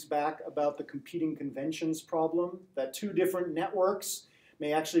couple weeks back about the computing conventions problem? That two different networks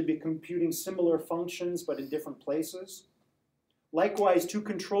may actually be computing similar functions but in different places. Likewise, two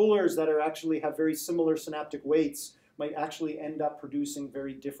controllers that actually have very similar synaptic weights might actually end up producing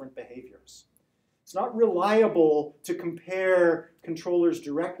very different behaviors. It's not reliable to compare controllers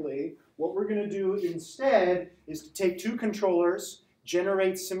directly. What we're going to do instead is to take two controllers,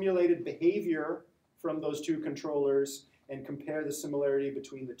 generate simulated behavior from those two controllers, and compare the similarity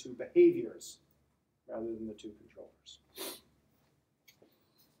between the two behaviors rather than the two controllers.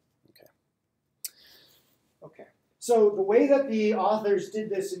 Okay, so the way that the authors did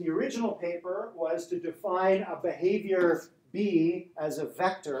this in the original paper was to define a behavior B as a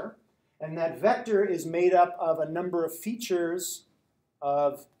vector, and that vector is made up of a number of features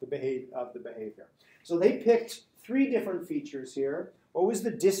of the behavior. So they picked three different features here. What was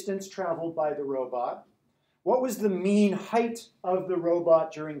the distance traveled by the robot? What was the mean height of the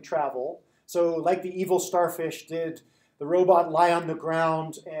robot during travel? So like the evil starfish, did the robot lie on the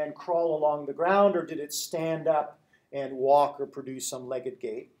ground and crawl along the ground, or did it stand up and walk or produce some legged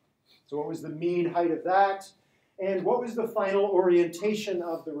gait? So what was the mean height of that? And what was the final orientation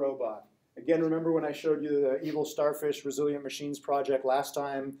of the robot? Again, remember when I showed you the evil starfish resilient machines project last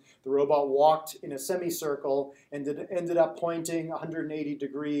time? The robot walked in a semicircle and ended up pointing 180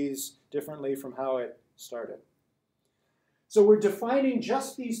 degrees differently from how it started. So we're defining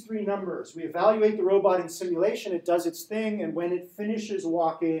just these three numbers. We evaluate the robot in simulation, it does its thing, and when it finishes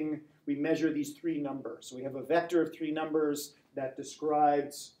walking, we measure these three numbers. So we have a vector of three numbers that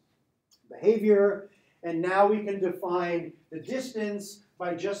describes behavior, and now we can define the distance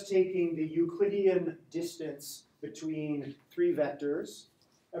by just taking the Euclidean distance between three vectors,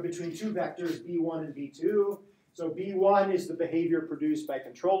 between two vectors, B1 and B2. So B1 is the behavior produced by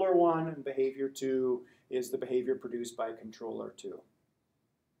controller 1, and behavior 2 is the behavior produced by controller 2.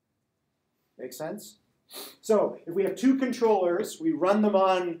 Make sense? So if we have two controllers, we run them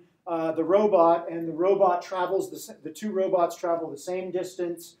on the robot, and the robot travels, the two robots travel the same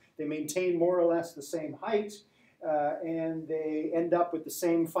distance, they maintain more or less the same height, and they end up with the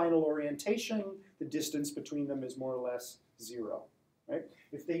same final orientation. The distance between them is more or less 0. Right?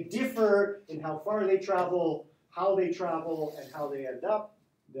 If they differ in how far they travel, how they travel, and how they end up,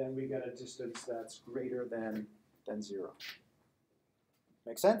 then we get a distance that's greater than 0.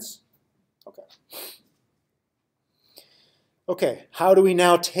 Make sense? Okay. Okay, how do we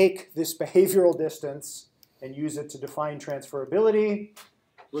now take this behavioral distance and use it to define transferability?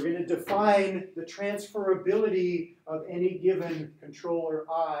 We're going to define the transferability of any given controller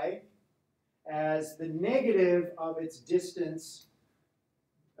I as the negative of its distance,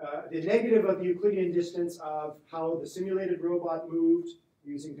 the negative of the Euclidean distance of how the simulated robot moved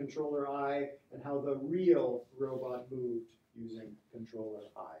using controller I and how the real robot moved using controller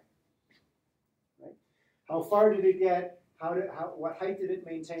I. Right? How far did it get? What height did it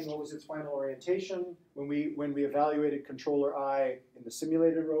maintain? What was its final orientation when we evaluated controller I in the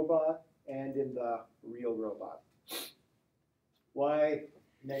simulated robot and in the real robot? Why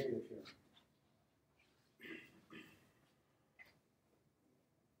negative here?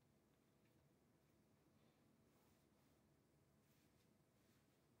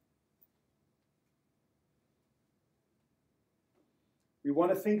 We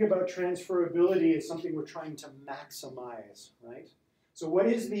want to think about transferability as something we're trying to maximize, right? So what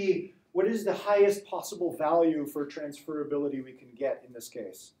is the highest possible value for transferability we can get in this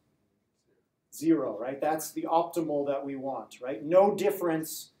case? 0, right? That's the optimal that we want, right? No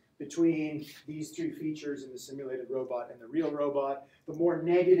difference between these three features in the simulated robot and the real robot. The more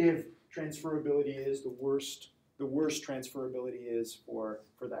negative transferability is, the worse transferability is for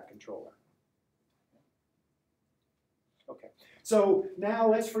that controller. Okay, so now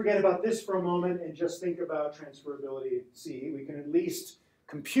let's forget about this for a moment and just think about transferability C. We can at least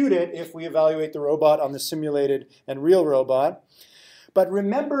compute it if we evaluate the robot on the simulated and real robot. But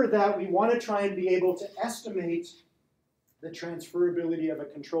remember that we want to try and be able to estimate the transferability of a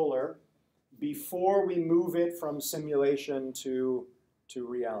controller before we move it from simulation to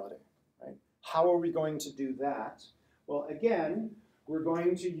reality. Right? How are we going to do that? Well, again, we're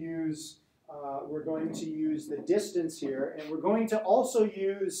going to use the distance here, and we're going to also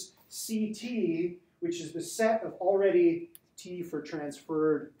use CT, which is the set of already T for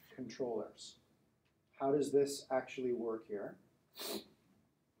transferred controllers. How does this actually work here?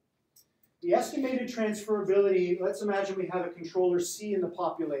 The estimated transferability, let's imagine we have a controller C in the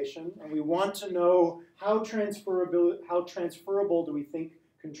population, and we want to know how transferable do we think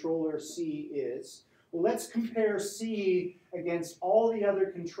controller C is. Well, let's compare C against all the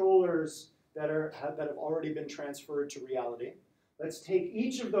other controllers that have already been transferred to reality. Let's take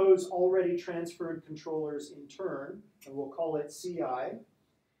each of those already transferred controllers in turn, and we'll call it CI.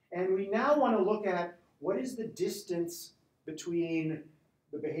 And we now want to look at what is the distance between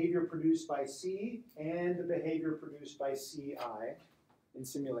the behavior produced by C and the behavior produced by CI in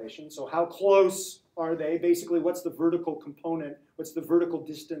simulation. So how close are they? Basically, what's the vertical component? What's the vertical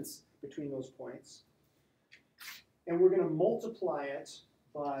distance between those points? And we're going to multiply it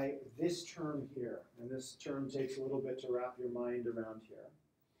by this term here. And this term takes a little bit to wrap your mind around here.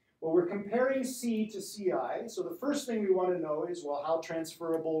 Well, we're comparing C to CI. So the first thing we want to know is, well, how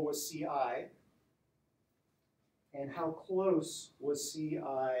transferable was CI? And how close was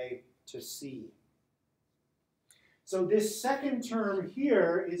CI to C? So this second term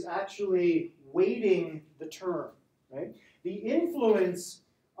here is actually weighting the term, right? The influence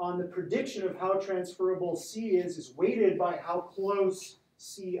on the prediction of how transferable C is weighted by how close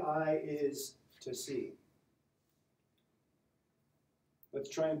CI is to C. Let's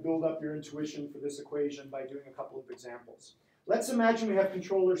try and build up your intuition for this equation by doing a couple of examples. Let's imagine we have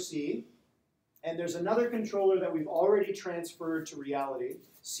controller C, and there's another controller that we've already transferred to reality,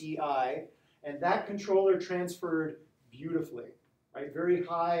 CI, and that controller transferred beautifully, right? Very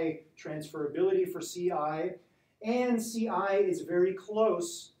high transferability for CI, and CI is very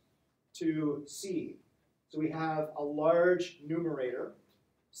close to C. So we have a large numerator.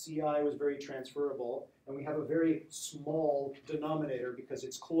 CI was very transferable, and we have a very small denominator because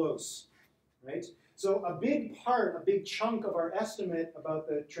it's close, right? So a big chunk of our estimate about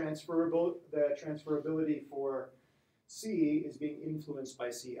the transferability for C is being influenced by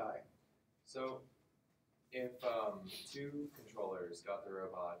CI. So if two controllers got the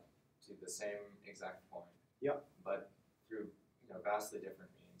robot to the same exact point, yep, but through vastly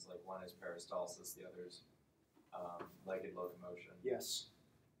different means, like one is peristalsis, the other's legged locomotion. Yes.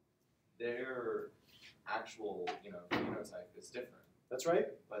 Their actual phenotype is different. That's right.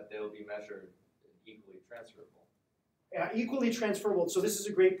 But they'll be measured equally transferable. Yeah, equally transferable. So this is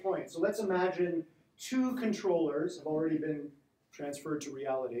a great point. So let's imagine two controllers have already been transferred to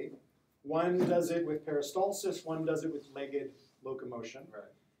reality. One does it with peristalsis, one does it with legged locomotion.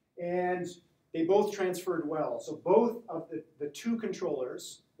 Right. And they both transferred well. So both of the two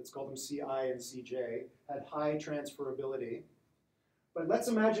controllers, let's call them CI and CJ, had high transferability. But let's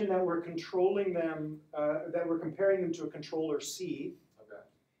imagine that we're controlling them, that we're comparing them to a controller C. Okay.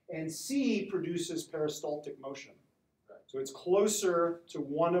 And C produces peristaltic motion. Right. So it's closer to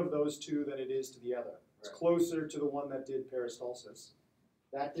one of those two than it is to the other. It's right. closer to the one that did peristalsis.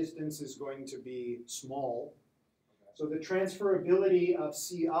 That distance is going to be small. Okay. So the transferability of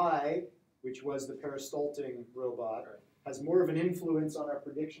CI, which was the peristalting robot, right. has more of an influence on our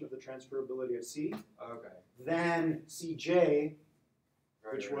prediction of the transferability of C Okay. than CJ,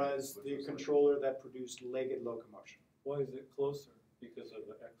 Right, which right. was the controller that produced legged locomotion. Why is it closer? Because of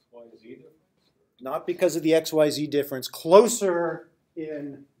the XYZ difference? Not because of the XYZ difference, closer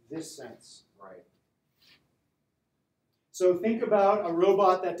in this sense. Right. So think about a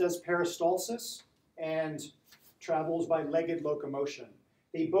robot that does peristalsis and travels by legged locomotion.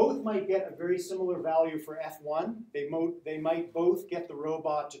 They both might get a very similar value for F1. They might both get the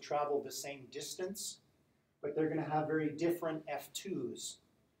robot to travel the same distance, but they're going to have very different F2s.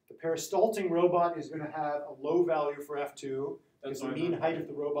 The peristalting robot is going to have a low value for F2 because the mean height of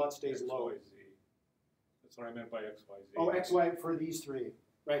the robot stays low. XYZ. That's what I meant by XYZ. Oh, XY for these three.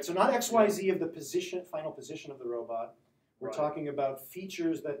 Right, so not XYZ of the position, final position of the robot. We're Right. talking about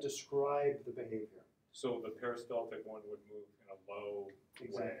features that describe the behavior. So the peristaltic one would move in a low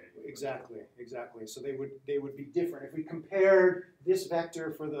way. Exactly. So they would be different. If we compared this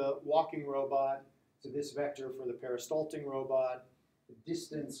vector for the walking robot to this vector for the peristalting robot, the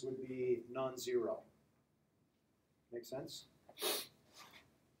distance would be non-zero. Make sense?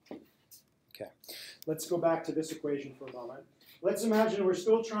 Okay. Let's go back to this equation for a moment. Let's imagine we're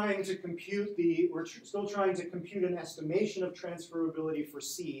still trying to compute an estimation of transferability for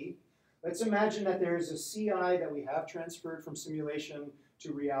C. Let's imagine that there is a CI that we have transferred from simulation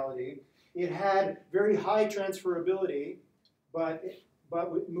to reality. It had very high transferability, but it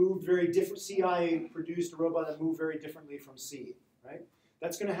moved very different. CI produced a robot that moved very differently from C. right?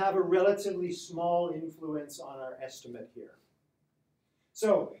 That's going to have a relatively small influence on our estimate here.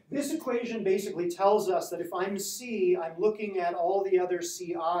 So this equation basically tells us that if I'm C, I'm looking at all the other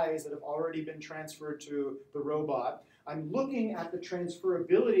CIs that have already been transferred to the robot. I'm looking at the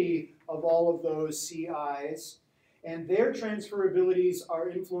transferability of all of those CIs, and their transferabilities are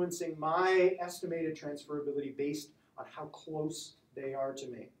influencing my estimated transferability based on how close they are to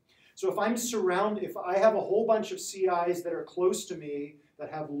me. So if I have a whole bunch of CIs that are close to me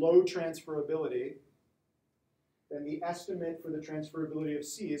that have low transferability, then the estimate for the transferability of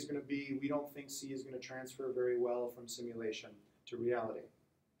C is going to be, we don't think C is going to transfer very well from simulation to reality.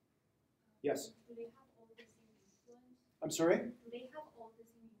 Yes? Do they have all the same influence? I'm sorry? Do they have all the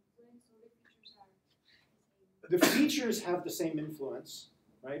same influence, or the features are the same? The features have the same influence,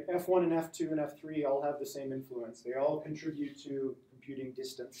 right? F1 and F2 and F3 all have the same influence. They all contribute to computing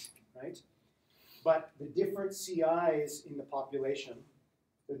distance, right? But the different CIs in the population,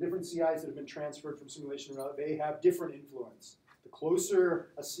 the different CIs that have been transferred from simulation to reality, they have different influence. The closer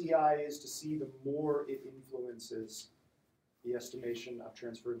a CI is to C, the more it influences the estimation of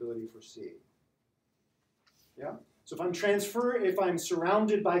transferability for C. Yeah? So if I'm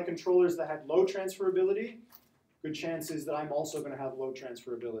surrounded by controllers that had low transferability, good chances that I'm also going to have low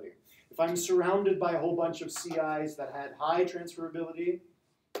transferability. If I'm surrounded by a whole bunch of CIs that had high transferability,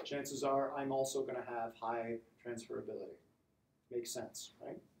 chances are I'm also going to have high transferability. Makes sense,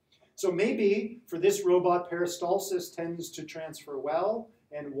 right? So maybe for this robot, peristalsis tends to transfer well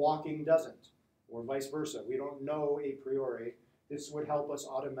and walking doesn't, or vice versa. We don't know a priori. This would help us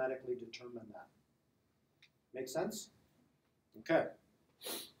automatically determine that. Make sense? Okay.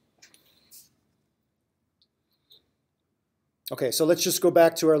 Okay, so let's just go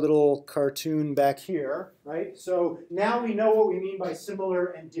back to our little cartoon back here, right? So now we know what we mean by similar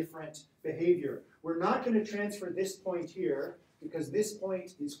and different behavior. We're not going to transfer this point here because this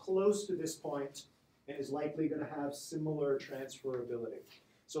point is close to this point and is likely going to have similar transferability.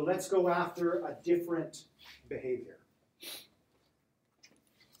 So let's go after a different behavior.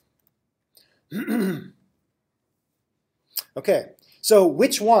 Okay, so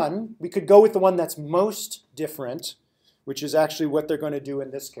which one? We could go with the one that's most different, which is actually what they're going to do in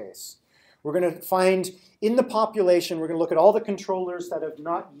this case. We're going to find in the population, we're going to look at all the controllers that have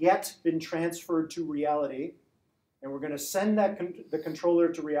not yet been transferred to reality, and we're going to send the controller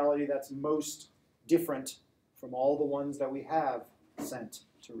to reality that's most different from all the ones that we have sent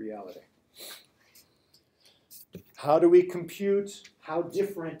to reality. How do we compute how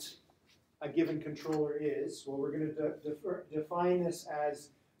different a given controller is? Well, we're going to define this as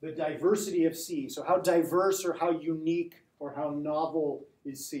the diversity of C. So how diverse or how unique or how novel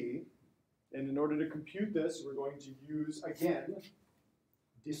is C? And in order to compute this, we're going to use, again,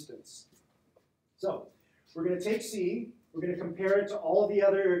 distance. So we're going to take C, we're going to compare it to all the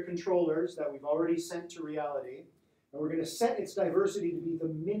other controllers that we've already sent to reality, and we're going to set its diversity to be the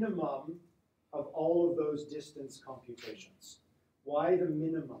minimum of all of those distance computations. Why the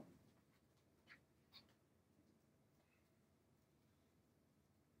minimum?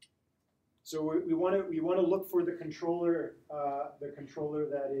 So we want to look for the controller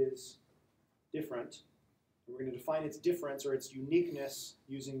that is different. We're going to define its difference or its uniqueness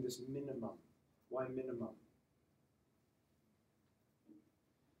using this minimum. Why minimum?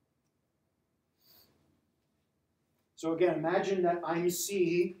 So again, imagine that I'm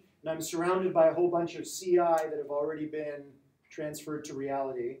C and I'm surrounded by a whole bunch of CI that have already been transferred to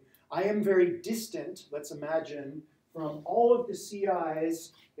reality. I am very distant, let's imagine, from all of the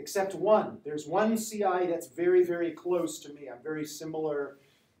CIs except one. There's one CI that's very, very close to me. I'm very similar.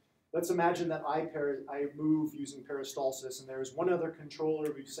 Let's imagine that I move using peristalsis, and there's one other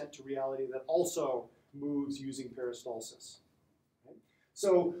controller we've sent to reality that also moves using peristalsis. Okay?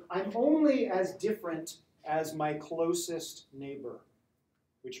 So I'm only as different as my closest neighbor,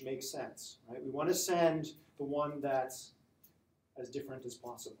 which makes sense. Right? We want to send the one that's as different as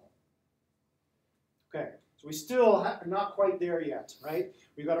possible. Okay. So we still are not quite there yet, right?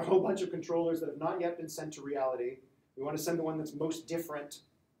 We've got a whole bunch of controllers that have not yet been sent to reality. We want to send the one that's most different.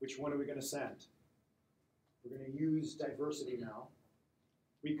 Which one are we going to send? We're going to use diversity now.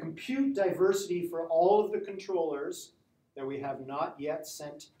 We compute diversity for all of the controllers that we have not yet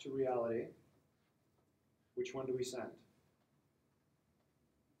sent to reality. Which one do we send?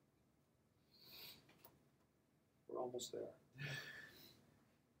 We're almost there.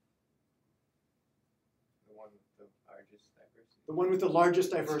 The one with the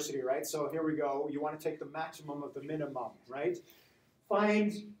largest diversity, right? So here we go. You want to take the maximum of the minimum, right?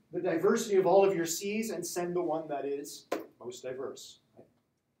 Find the diversity of all of your C's and send the one that is most diverse. Right?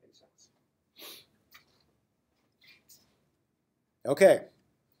 Makes sense. Okay,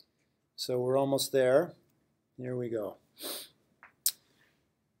 so we're almost there. Here we go.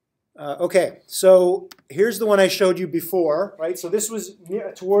 Okay, so here's the one I showed you before, right? So this was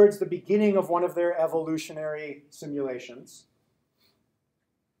towards the beginning of one of their evolutionary simulations.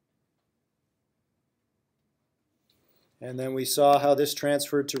 And then we saw how this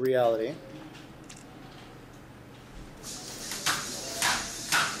transferred to reality.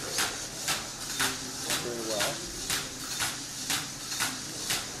 Very well.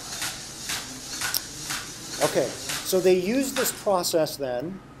 Okay, so they used this process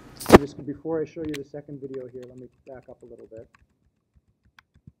then. Before I show you the second video here, let me back up a little bit.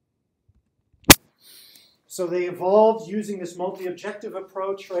 So they evolved using this multi-objective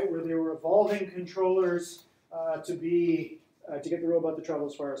approach, right, where they were evolving controllers to get the robot to travel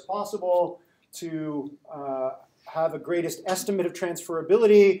as far as possible, to have a greatest estimate of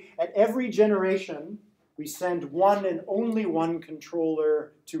transferability. At every generation, we send one and only one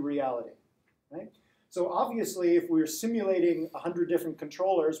controller to reality, right? So obviously, if we're simulating 100 different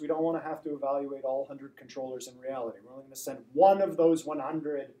controllers, we don't want to have to evaluate all 100 controllers in reality. We're only going to send one of those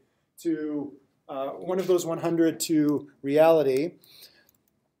 100 to reality.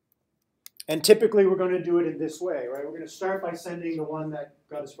 And typically, we're going to do it in this way, right? We're going to start by sending the one that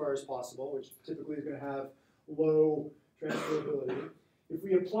got as far as possible, which typically is going to have low transferability. If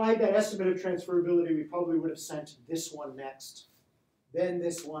we applied that estimate of transferability, we probably would have sent this one next, then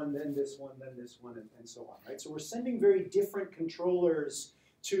this one, then this one, then this one, and so on, right? So we're sending very different controllers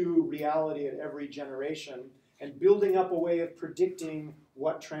to reality at every generation and building up a way of predicting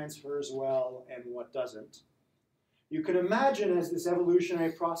what transfers well and what doesn't. You can imagine as this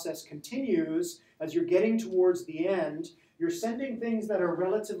evolutionary process continues, as you're getting towards the end, you're sending things that are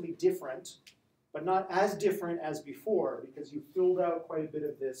relatively different, but not as different as before because you filled out quite a bit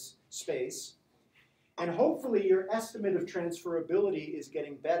of this space. And hopefully your estimate of transferability is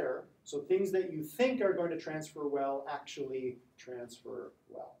getting better, so things that you think are going to transfer well actually transfer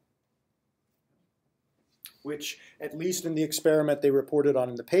well. Which, at least in the experiment they reported on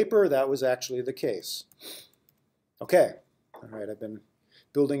in the paper, that was actually the case. Okay, all right, I've been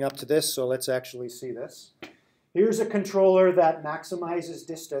building up to this, so let's actually see this. Here's a controller that maximizes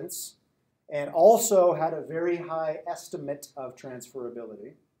distance and also had a very high estimate of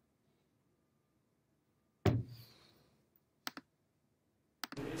transferability.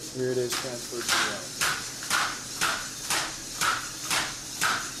 Here it is transferred to reality.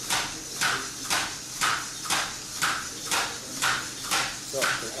 So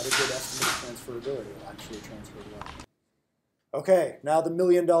they had a good estimate of transferability. It actually transferred well. Okay, now the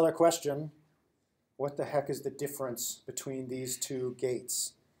million-dollar question. What the heck is the difference between these two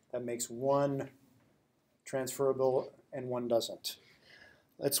gates that makes one transferable and one doesn't?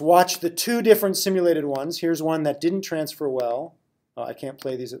 Let's watch the two different simulated ones. Here's one that didn't transfer well. Oh, I can't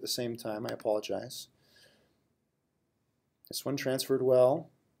play these at the same time. I apologize. This one transferred well.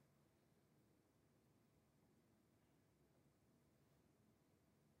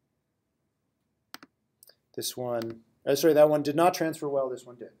 This one, sorry, that one did not transfer well. This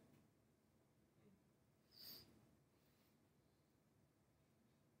one did.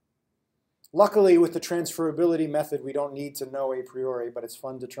 Luckily, with the transferability method, we don't need to know a priori, but it's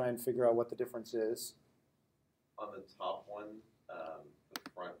fun to try and figure out what the difference is. On the top one, the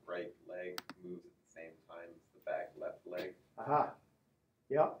front right leg moves at the same time as the back left leg. Aha.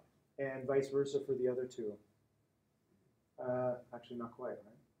 Yep. And vice versa for the other two. Actually, not quite,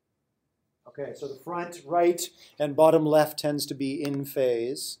 right? Okay, so the front right and bottom left tends to be in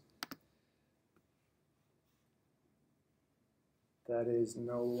phase. That is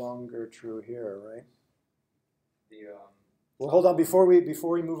no longer true here, right? Well, hold on. Before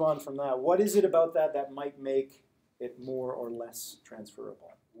we move on from that, what is it about that that might make it more or less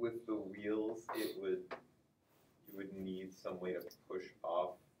transferable? With the wheels, you would need some way to push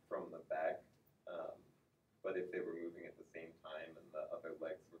off from the back. But if they were moving at the same time and the other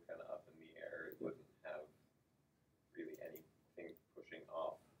legs were kind of up in the air, it wouldn't have really anything pushing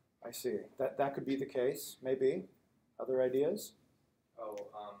off. I see. That could be the case, maybe. Other ideas? Oh,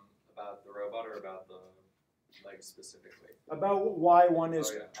 about the robot or about the legs specifically? About why one is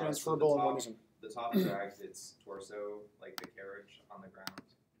So transferable and one isn't. The top drags its torso, like the carriage, on the ground.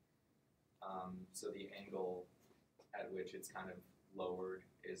 So the angle at which it's kind of lowered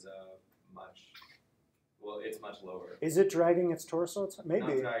is it's much lower. Is it dragging its torso? Maybe.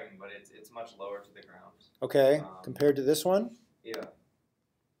 Not dragging, but it's much lower to the ground. Okay, compared to this one? Yeah.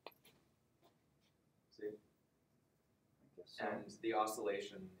 See? And the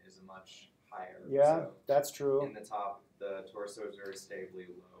oscillation is much higher. Yeah, so that's true. in the top, the torso is very stably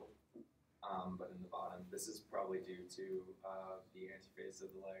low. but in the bottom. This is probably due to the antiphase of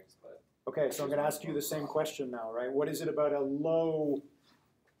the legs, but Okay, so I'm going to ask you the same question now, right? What is it about a low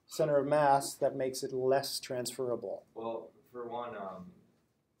center of mass that makes it less transferable? well, for one,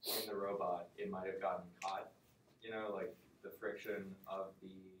 in the robot, it might have gotten caught. You know, like the friction of the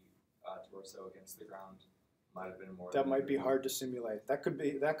torso against the ground might have been more. That might be hard to simulate. That could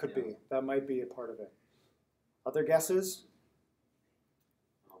be. That could be. That might be a part of it. Other guesses?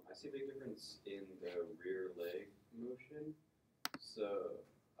 I see a big difference in the rear leg motion. So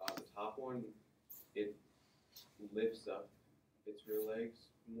the top one, it lifts up its rear legs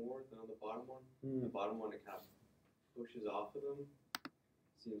more than on the bottom one. The bottom one, it kind of pushes off of them.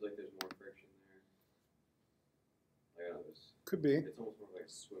 Seems like there's more friction there. I don't know, Could be. it's almost more like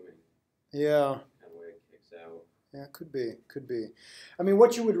swimming. Yeah. Kind of way it kicks out. Yeah, could be, could be. I mean,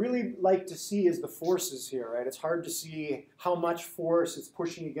 what you would really like to see is the forces here, right? It's hard to see how much force it's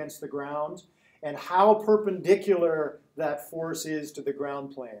pushing against the ground and how perpendicular that force is to the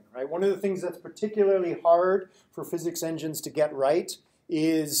ground plane, right? One of the things that's particularly hard for physics engines to get right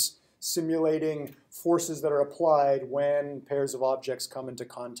is simulating forces that are applied when pairs of objects come into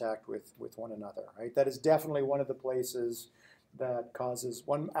contact with one another, right? That is definitely one of the places that causes,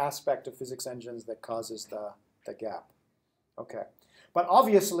 one aspect of physics engines that causes the gap. Okay, but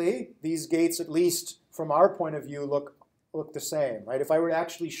obviously these gates, at least from our point of view, look the same, right? If I were to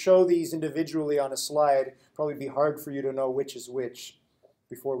actually show these individually on a slide, it'd probably be hard for you to know which is which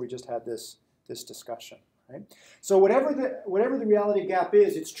before we just had this discussion, right? So whatever the reality gap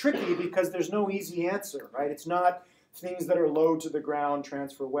is, it's tricky because there's no easy answer, right? It's not things that are low to the ground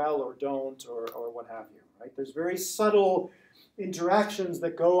transfer well or don't or what have you, right? There's very subtle interactions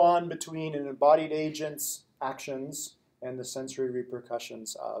that go on between an embodied agent's actions and the sensory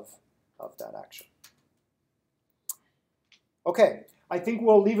repercussions of that action. Okay, I think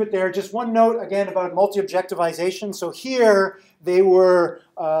we'll leave it there. Just one note again about multi-objectivization. So here they were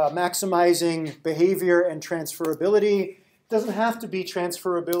maximizing behavior and transferability. It doesn't have to be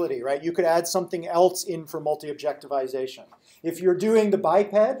transferability, right? You could add something else in for multi-objectivization. If you're doing the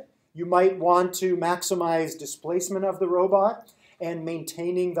biped, you might want to maximize displacement of the robot and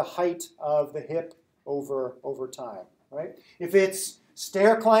maintaining the height of the hip over time, right? If it's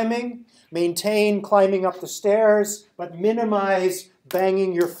stair climbing, maintain climbing up the stairs, but minimize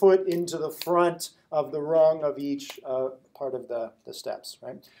banging your foot into the front of the rung of each part of the steps,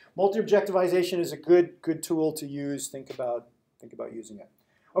 right? Multi-objectivization is a good tool to use. Think about using it.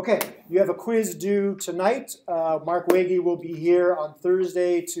 Okay, you have a quiz due tonight. Mark Wege will be here on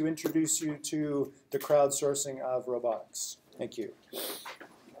Thursday to introduce you to the crowdsourcing of robotics. Thank you.